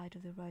the side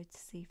of the road to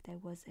see if there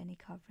was any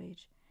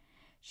coverage.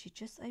 She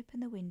just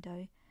opened the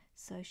window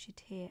so she'd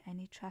hear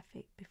any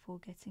traffic before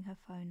getting her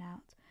phone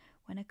out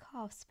when a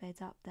car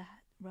sped up the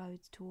road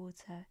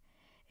towards her.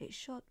 It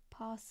shot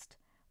past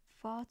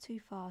far too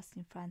fast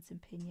in Fran's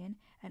opinion,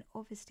 and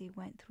obviously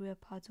went through a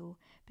puddle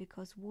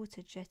because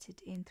water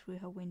jetted in through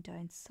her window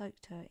and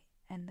soaked her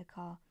and the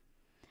car.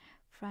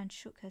 Fran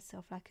shook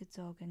herself like a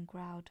dog and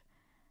growled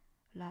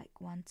like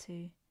one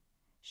too.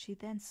 She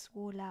then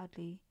swore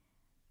loudly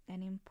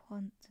and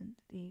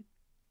impotently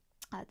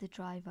at the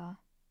driver,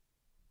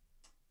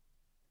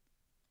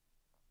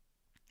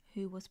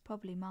 who was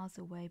probably miles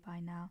away by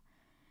now.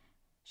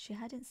 She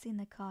hadn't seen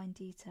the car in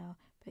detail,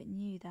 but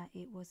knew that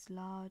it was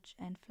large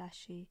and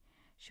flashy.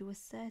 She was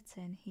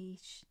certain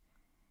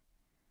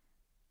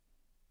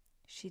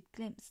she'd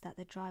glimpsed that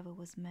the driver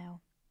was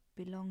male,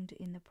 belonged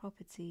in the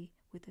property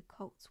with the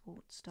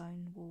Cotswold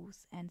stone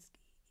walls, and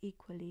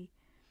equally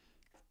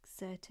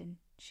certain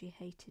she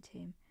hated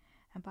him.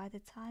 And by the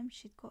time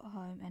she'd got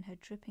home and her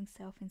dripping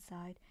self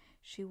inside,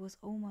 she was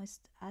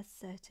almost as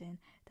certain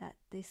that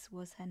this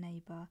was her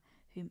neighbour,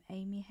 whom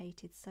Amy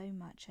hated so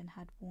much and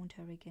had warned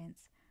her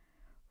against.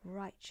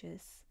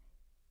 Righteous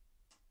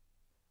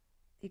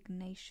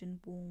indignation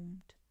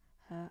warmed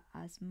her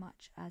as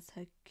much as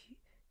her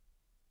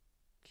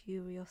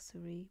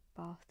cursory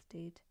bath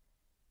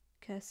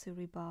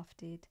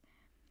did.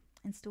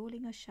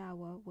 Installing a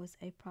shower was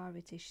a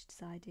priority, she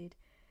decided,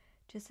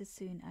 just as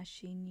soon as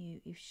she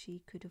knew if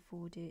she could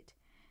afford it.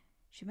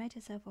 She made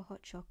herself a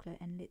hot chocolate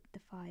and lit the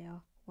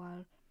fire,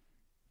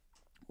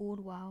 all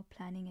while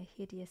planning a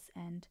hideous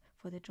end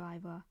for the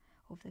driver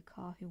of the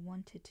car who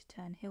wanted to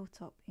turn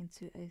Hilltop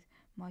into a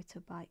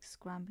motorbike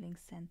scrambling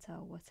centre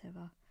or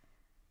whatever.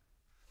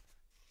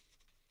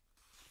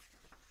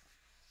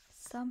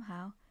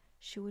 Somehow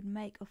she would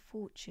make a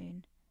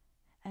fortune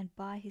and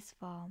buy his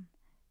farm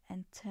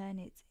and turn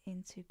it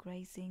into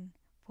grazing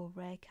for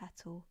rare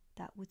cattle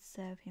that would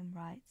serve him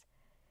right.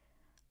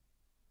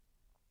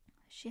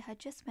 She had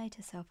just made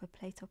herself a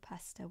plate of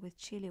pasta with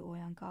chili oil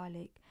and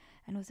garlic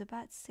and was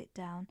about to sit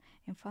down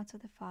in front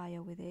of the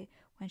fire with it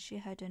when she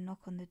heard a knock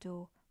on the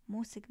door.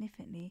 More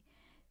significantly,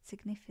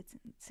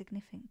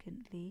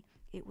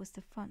 it was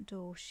the front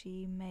door.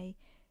 She may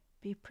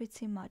be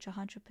pretty much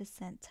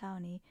 100%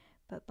 towny,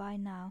 but by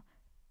now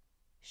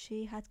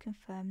she had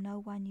confirmed no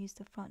one used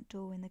the front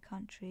door in the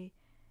country.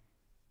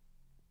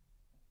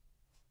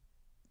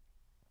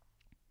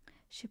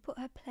 She put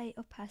her plate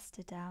of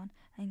pasta down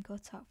and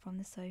got up from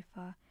the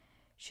sofa.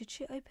 Should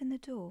she open the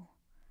door?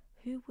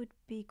 Who would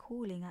be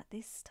calling at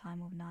this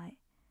time of night?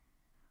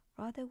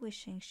 Rather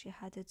wishing she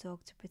had a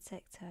dog to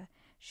protect her,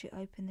 she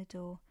opened the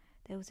door.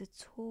 There was a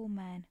tall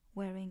man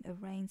wearing a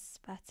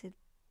rain-spattered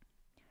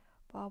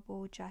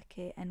barball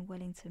jacket and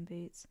Wellington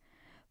boots.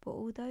 But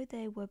although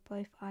they were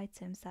both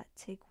items that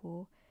Tig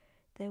wore,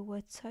 they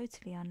were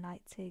totally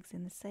unlike Tig's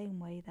in the same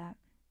way that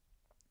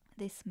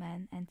this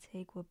man and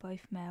Tig were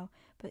both male,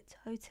 but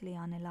totally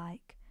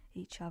unlike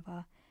each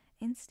other.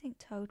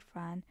 Instinct told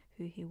Fran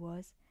who he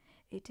was.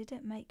 It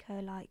didn't make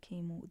her like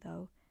him,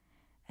 though,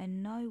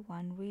 and no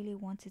one really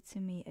wanted to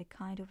meet a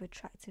kind of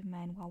attractive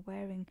man while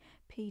wearing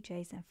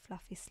PJs and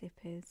fluffy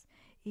slippers,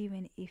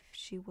 even if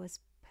she was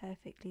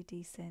perfectly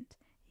decent.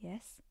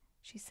 "Yes,"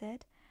 she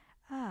said.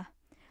 "Ah,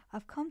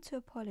 I've come to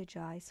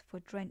apologise for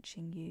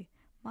drenching you.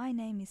 My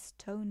name is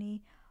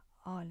Tony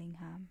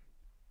Arlingham."